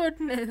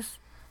goodness.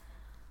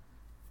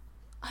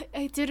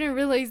 I didn't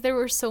realize there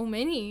were so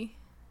many.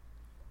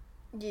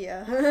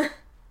 Yeah.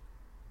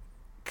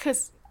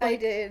 Because I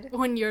did.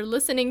 When you're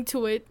listening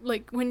to it,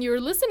 like,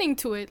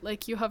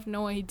 you have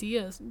no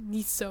idea.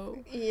 So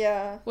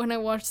yeah. When I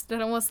watched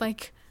it, I was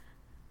like,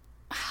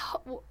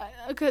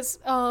 because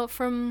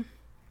from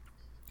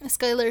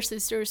Skylar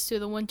sisters to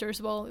the Winter's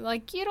Ball.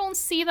 Like, you don't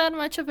see that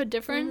much of a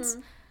difference.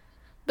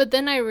 But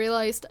then I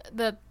realized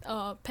that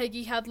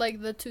Peggy had,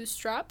 like, the 2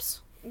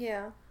 straps.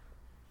 Yeah.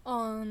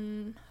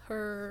 On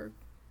her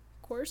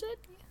corset,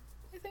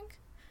 I think.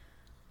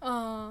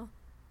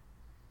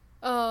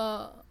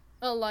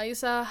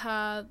 Eliza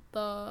had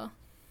the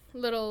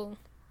little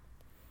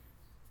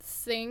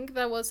thing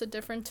that was a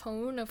different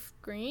tone of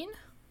green.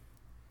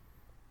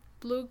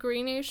 Blue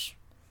greenish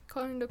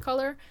kind of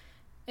color.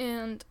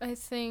 And I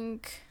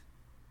think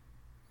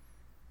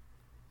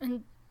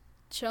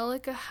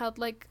Angelica had,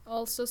 like,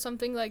 also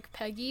something like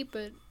Peggy,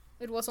 but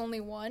it was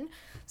only one.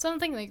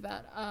 Something like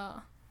that.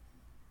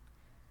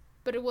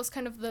 But it was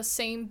kind of the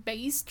same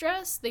base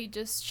dress. They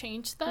just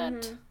changed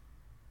that.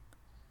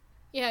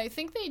 Yeah, I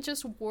think they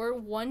just wore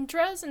one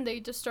dress and they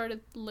just started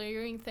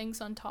layering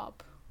things on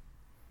top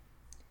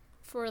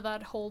for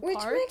that whole part.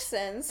 Which makes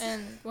sense.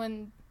 And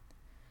when...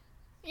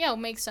 Yeah, it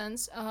makes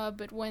sense.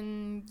 But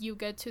when you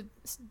get to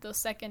the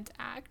second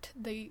act,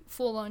 they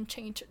full-on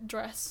change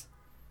dress.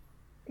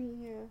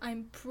 Yeah.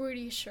 I'm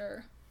pretty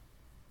sure.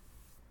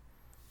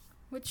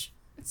 Which,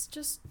 it's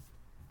just...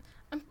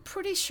 I'm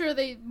pretty sure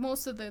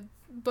most of the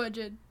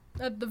budget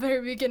at the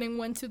very beginning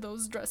went to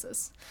those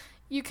dresses.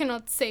 You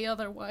cannot say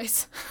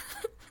otherwise.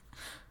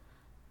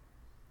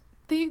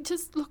 They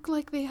just look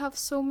like they have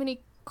so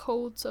many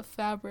coats of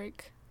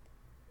fabric.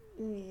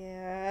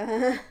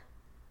 Yeah.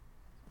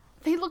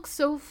 They look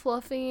so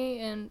fluffy,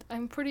 and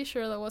I'm pretty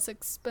sure that was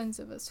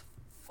expensive as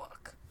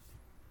fuck.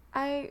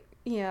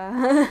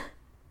 Yeah.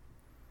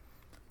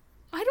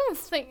 I don't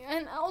think...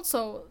 And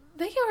also,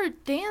 they are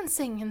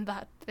dancing in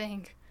that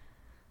thing.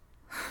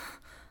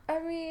 I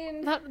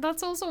mean...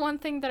 That's also one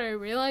thing that I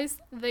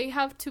realized. They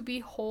have to be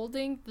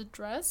holding the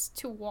dress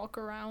to walk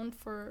around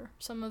for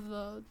some of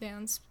the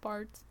dance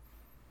parts.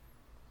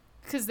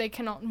 Because they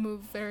cannot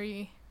move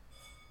very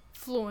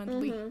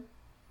fluently.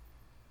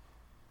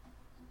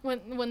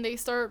 When they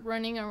start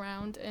running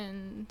around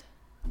and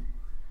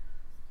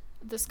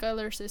the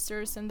Skylar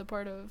sisters and the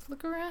part of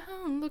look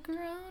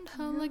around,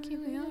 how lucky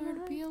we are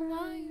to be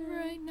alive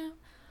right now.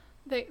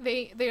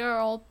 They are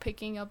all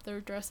picking up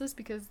their dresses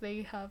because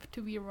they have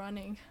to be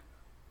running.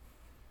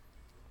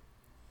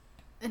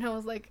 And I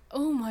was like,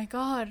 oh my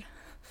god,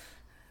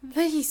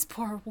 these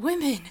poor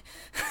women.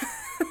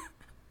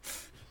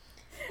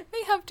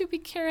 They have to be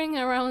carrying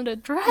around a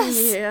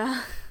dress.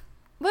 Yeah.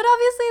 But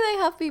obviously they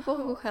have people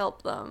who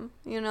help them,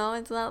 you know?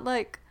 It's not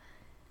like,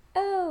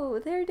 oh,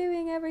 they're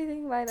doing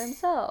everything by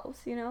themselves,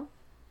 you know?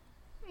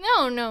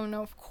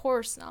 No, of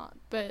course not.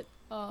 But,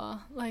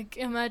 like,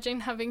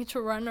 imagine having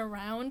to run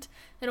around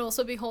and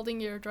also be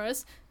holding your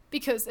dress,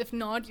 because if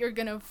not, you're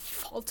gonna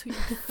fall to your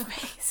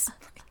face.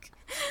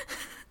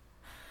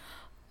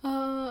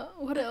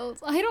 What else?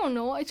 I don't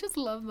know, I just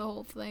love the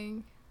whole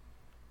thing.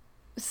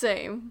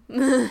 Same.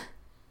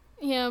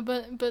 Yeah,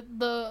 but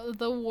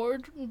the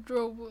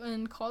wardrobe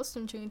and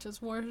costume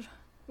changes were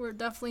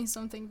definitely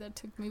something that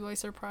took me by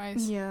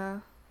surprise.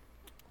 Yeah.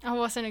 I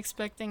wasn't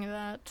expecting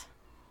that.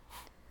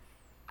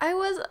 I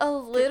was a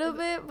little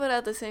bit, but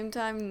at the same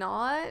time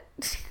not.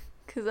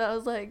 Because I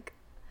was like,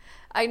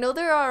 I know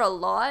there are a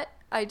lot,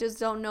 I just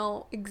don't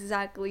know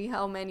exactly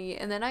how many.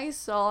 And then I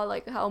saw,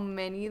 like, how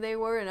many they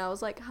were, and I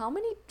was like, how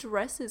many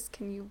dresses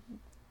can you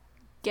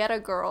get a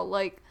girl?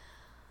 Like,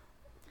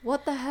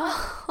 what the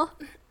hell?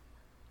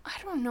 I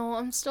don't know.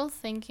 I'm still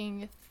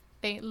thinking if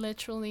they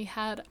literally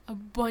had a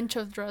bunch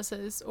of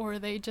dresses or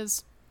they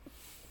just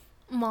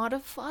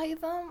modify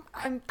them.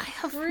 I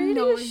have pretty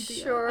no idea.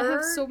 sure I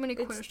have so many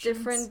questions. It's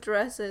different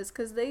dresses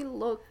because they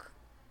look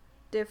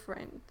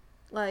different.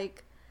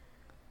 Like,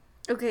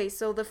 okay,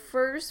 so the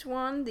first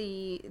one,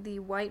 the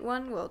white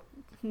one, well,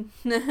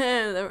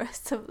 the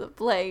rest of the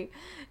play,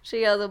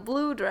 she has a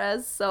blue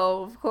dress,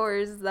 so of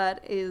course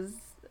that is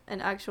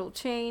an actual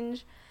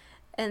change.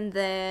 And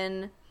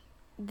then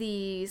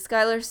the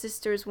Skylar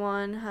sisters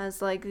one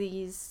has like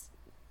these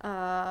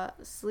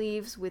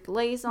sleeves with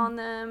lace on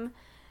them,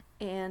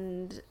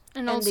 and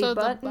also the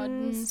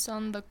buttons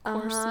on the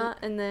corset.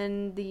 And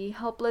then the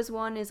helpless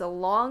one is a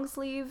long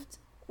sleeved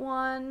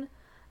one,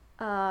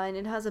 and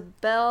it has a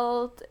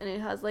belt, and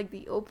it has like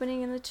the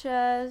opening in the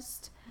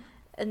chest.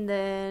 And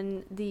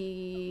then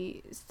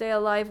the stay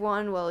alive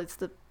one, well, it's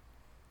the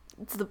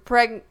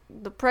pregnant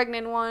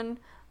one.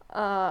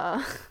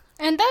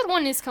 And that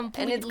one is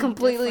completely and it's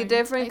completely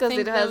different because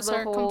it has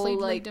the whole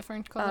like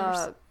different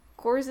colors.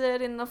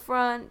 Corset in the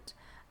front,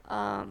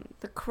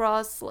 the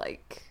cross,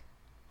 like,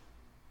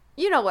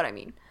 you know what I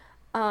mean.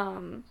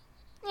 The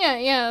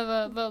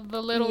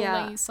little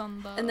lace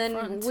on the and then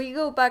front. we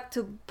go back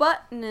to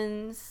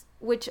buttons,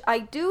 which I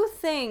do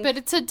think, but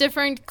it's a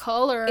different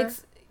color.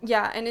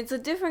 And it's a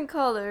different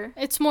color.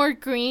 It's more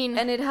green,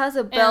 and it has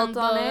a belt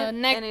on it,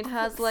 neck and it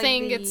has like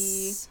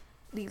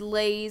the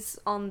lace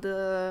on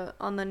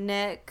the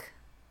neck.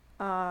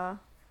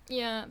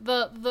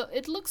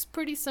 It looks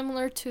pretty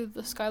similar to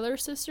the Skylar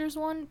sisters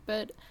one,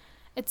 but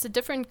it's a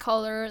different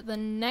color. The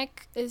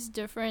neck is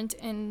different,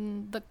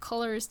 and the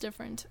color is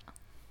different.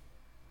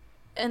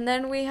 And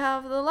then we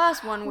have the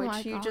last one,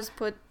 which you just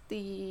put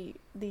the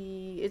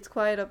It's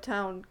Quiet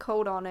Uptown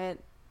coat on it,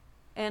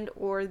 and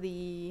or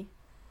the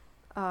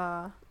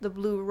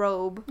blue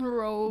robe.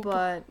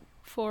 But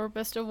for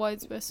Best of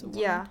Whites, Best of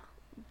Women. Yeah,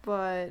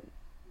 but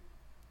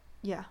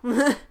yeah.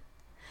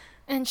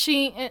 And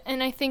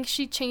I think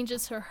she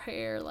changes her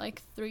hair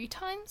like 3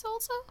 times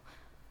also.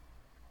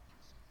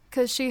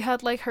 Because she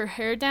had like her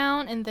hair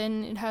down, and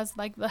then it has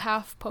like the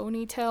half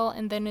ponytail,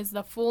 and then it's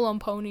the full-on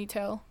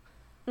ponytail.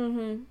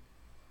 Mm-hmm.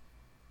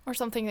 Or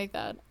something like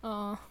that.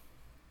 I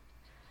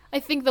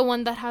think the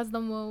one that has the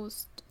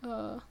most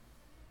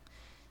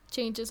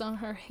changes on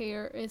her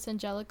hair is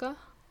Angelica.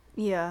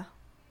 Yeah.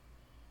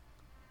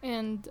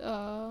 And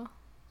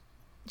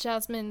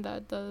Jasmine,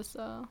 that does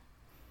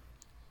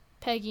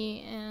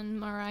Peggy and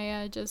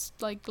Mariah,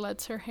 just like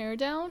lets her hair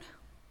down.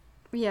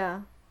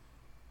 Yeah.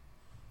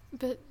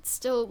 But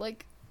still,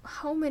 like,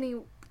 how many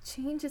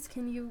changes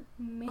can you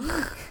make?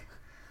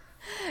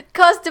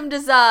 Costume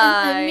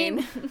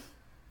design.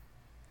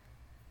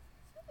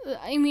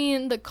 I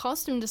mean, the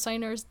costume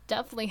designers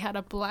definitely had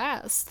a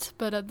blast,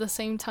 but at the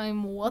same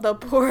time, what the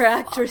poor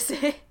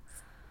actresses.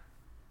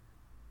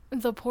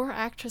 The poor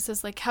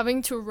actresses, like,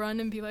 having to run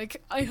and be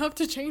like, I have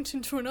to change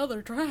into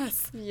another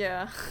dress.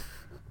 Yeah.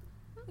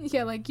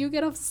 Yeah, like, you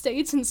get off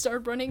stage and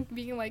start running,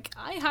 being like,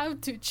 I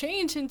have to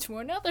change into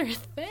another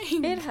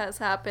thing. It has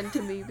happened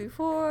to me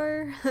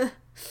before.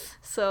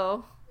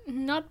 So.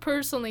 Not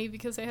personally,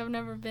 because I have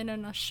never been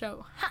on a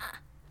show.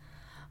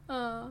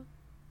 Ha!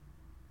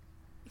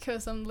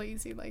 Because I'm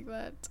lazy like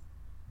that.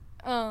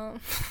 No,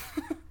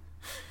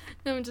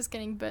 I'm just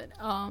kidding, but,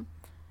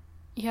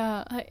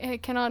 yeah, I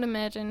cannot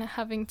imagine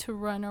having to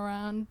run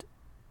around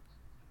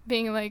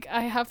being like,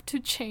 I have to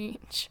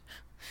change.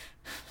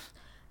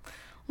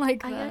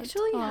 Like that. I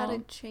actually had a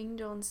change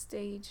on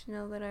stage,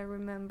 now that I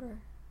remember.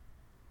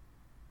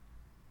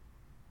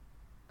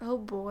 Oh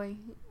boy.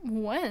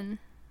 When?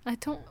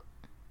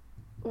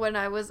 When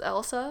I was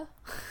Elsa?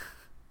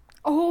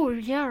 Oh,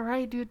 yeah,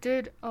 right, you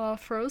did,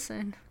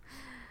 Frozen.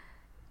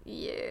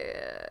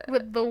 Yeah.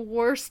 With the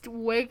worst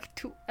wig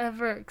to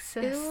ever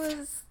exist. It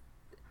was...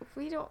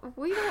 We don't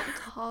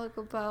talk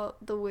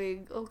about the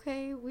wig,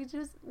 okay? We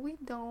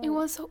don't. It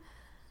was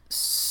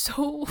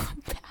so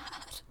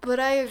bad. But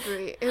I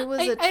agree. It was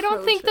atrocious. I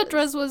don't think the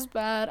dress was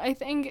bad. I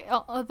think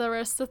the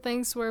rest of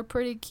things were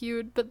pretty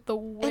cute, but the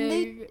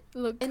wig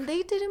looked... And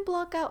they didn't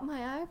block out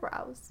my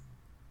eyebrows.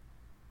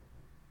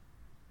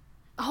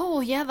 Oh,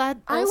 yeah,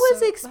 that also, I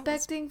was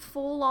expecting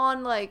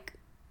full-on, like,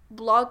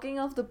 blocking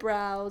of the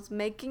brows,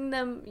 making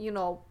them,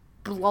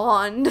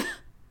 blonde.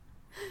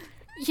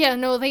 Yeah,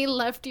 no, they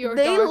left your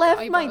They dark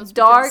left eyebrows, my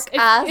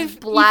dark-ass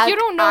black if you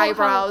don't know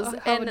eyebrows.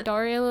 How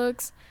Daria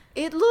looks...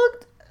 It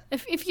looked...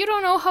 If you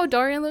don't know how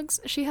Daria looks,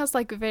 she has,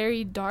 like,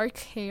 very dark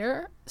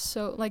hair,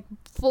 so, like,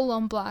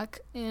 full-on black,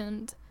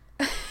 and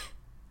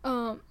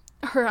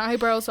her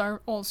eyebrows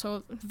are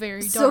also very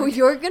dark. So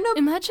you're gonna...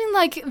 Imagine,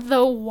 like,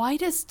 the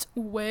whitest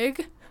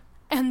wig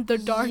and the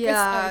darkest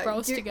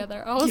eyebrows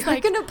together. I was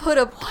like... You're gonna put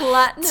a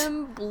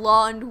platinum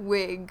blonde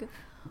wig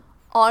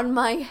on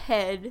my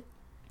head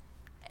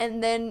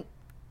and then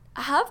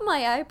have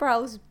my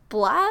eyebrows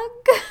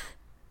black?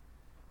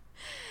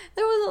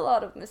 There was a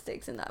lot of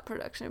mistakes in that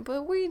production,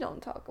 but we don't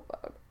talk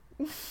about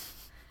it.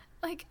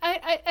 Like,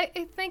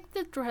 I think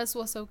the dress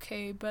was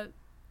okay, but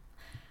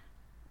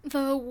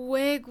the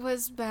wig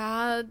was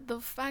bad.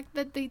 The fact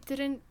that they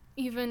didn't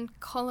even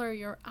color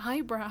your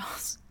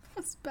eyebrows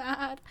was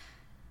bad.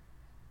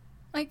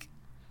 Like,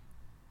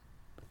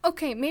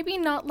 okay, maybe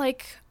not,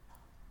 like,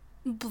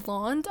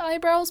 blonde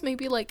eyebrows,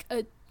 maybe, like,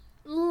 a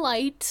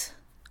light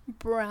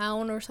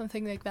brown or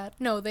something like that.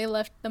 No, they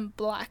left them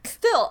black.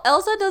 Still,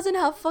 Elsa doesn't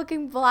have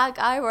fucking black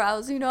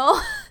eyebrows, you know?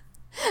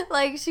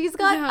 Like, she's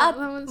got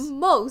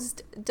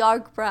most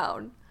dark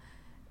brown.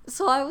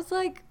 So I was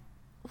like,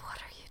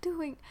 what are you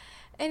doing?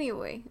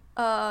 Anyway,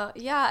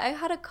 yeah, I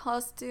had a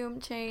costume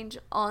change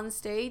on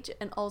stage,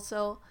 and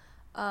also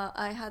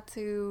I had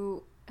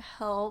to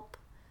help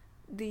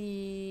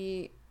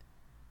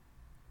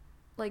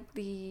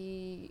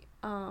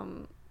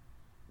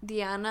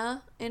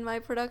Diana in my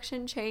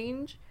production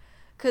change,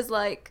 because,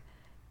 like,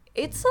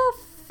 it's a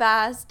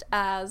fast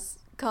ass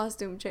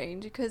costume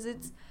change, because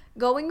it's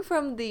going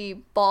from the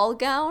ball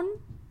gown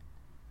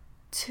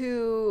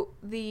to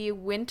the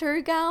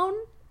winter gown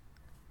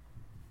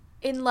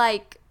in,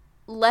 like,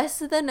 less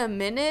than a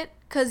minute,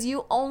 because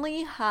you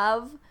only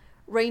have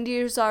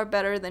reindeers are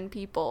better than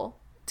people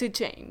to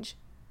change.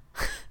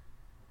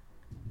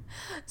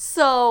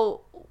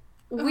 So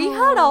we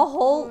had a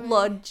whole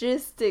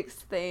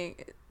logistics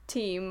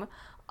team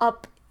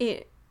up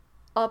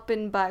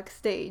in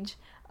backstage.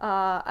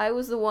 I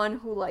was the one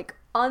who, like,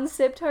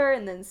 unzipped her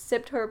and then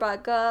zipped her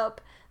back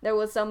up. There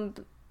was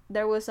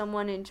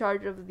someone in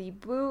charge of the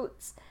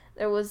boots.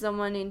 There was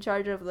someone in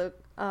charge of the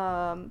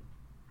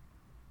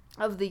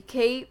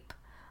cape.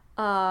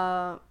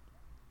 And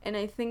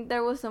I think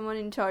there was someone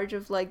in charge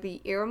of, like,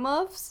 the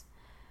earmuffs.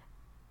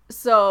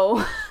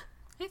 So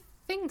I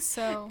think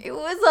so. It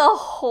was a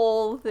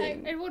whole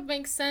thing. It would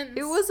make sense.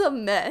 It was a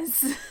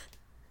mess.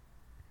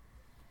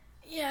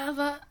 Yeah,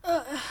 but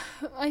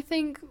I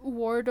think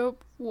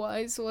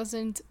wardrobe-wise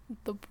wasn't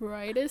the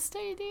brightest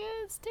idea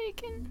it's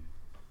taken.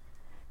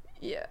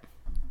 Yeah.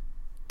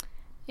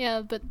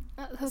 Yeah, but...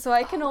 So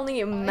I can only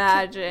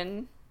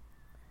imagine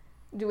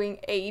doing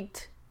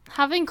 8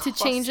 having to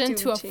change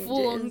into a costume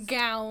full-on changes.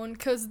 gown,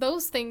 because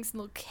those things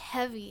look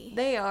heavy.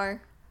 They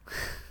are.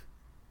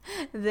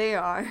 They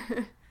are.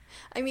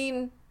 I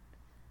mean,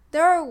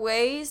 there are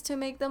ways to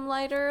make them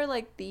lighter,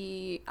 like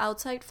the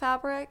outside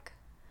fabric,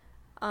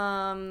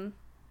 and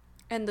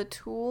the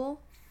tulle.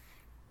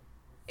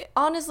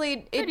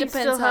 Honestly, it You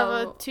depends still how.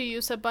 have to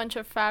use a bunch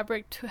of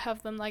fabric to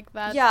have them like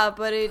that. Yeah,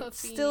 but it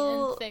puffy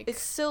still and thick. it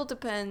still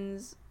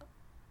depends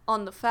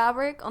on the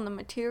fabric, on the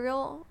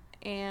material,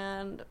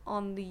 and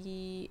on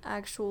the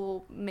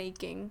actual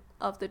making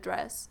of the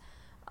dress.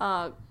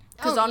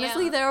 Because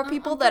honestly, there are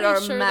people that are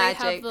sure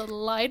magic. They have the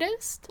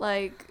lightest.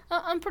 Like,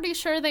 I'm pretty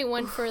sure they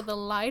went for the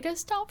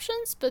lightest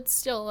options, but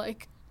still,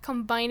 like,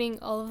 combining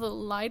all of the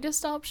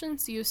lightest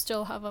options, you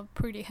still have a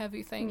pretty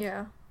heavy thing.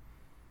 yeah.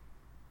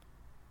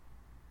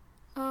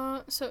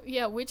 So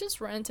yeah, we just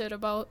ranted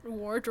about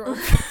wardrobe.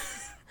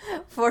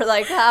 For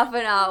like half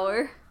an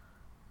hour.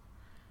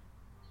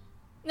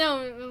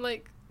 No,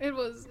 like, it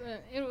was,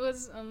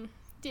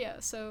 yeah,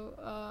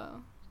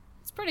 so,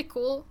 it's pretty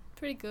cool,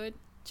 pretty good.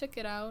 Check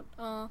it out.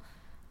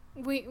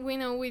 We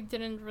know we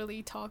didn't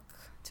really talk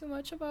too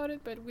much about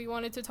it, but we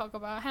wanted to talk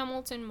about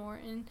Hamilton more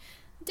in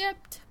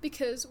depth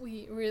because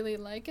we really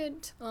like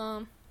it.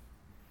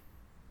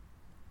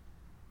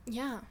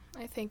 Yeah,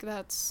 I think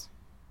that's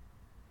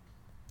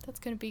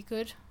gonna be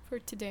good for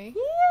today.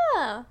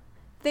 Yeah.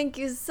 Thank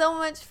you so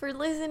much for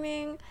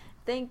listening.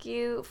 Thank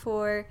you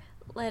for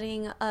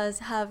letting us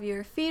have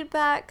your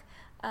feedback.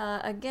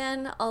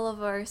 Again, all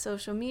of our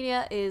social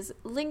media is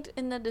linked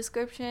in the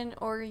description,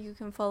 or you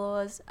can follow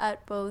us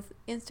at both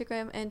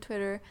Instagram and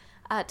Twitter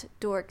at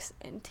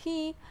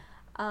dorksnt.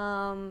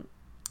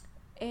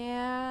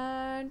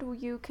 And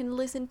you can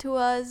listen to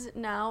us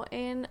now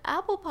in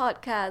Apple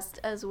Podcast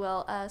as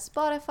well as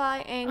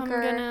Spotify,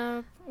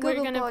 Anchor. We're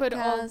Google gonna put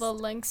all Podcast, the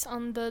links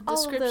on the all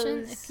of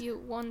description those. if you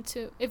want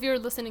to. If you're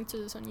listening to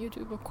this on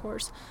YouTube, of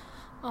course.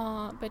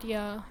 But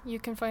yeah, you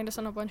can find us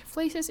on a bunch of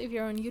places. If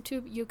you're on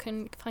YouTube, you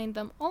can find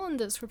them all in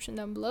the description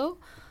down below.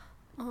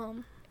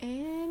 And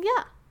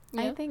yeah,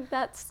 I yeah. think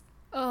that's.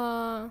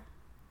 Uh,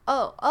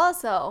 Oh,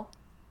 also,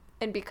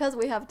 and because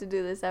we have to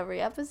do this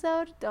every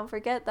episode, don't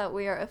forget that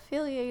we are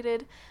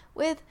affiliated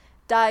with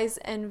Dyes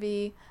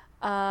Envy.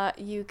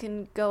 You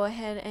can go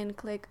ahead and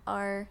click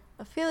our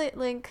affiliate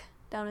link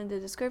down in the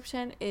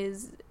description.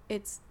 It's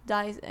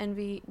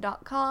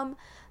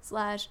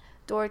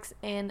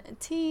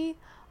dyesenvy.com/dorksnt,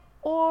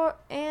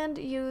 and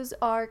use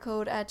our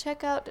code at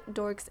checkout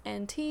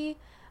dorksnt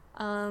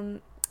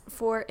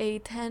for a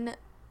 10%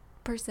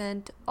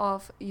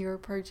 off your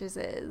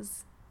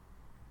purchases.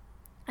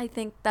 I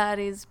think that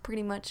is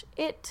pretty much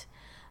it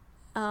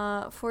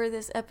for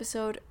this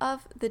episode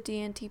of the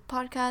DnT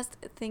podcast.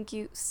 Thank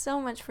you so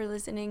much for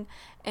listening,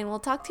 and we'll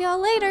talk to y'all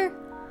later.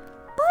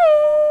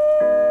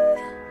 Bye!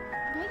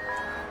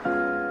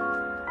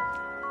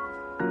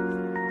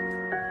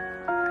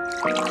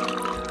 Bye.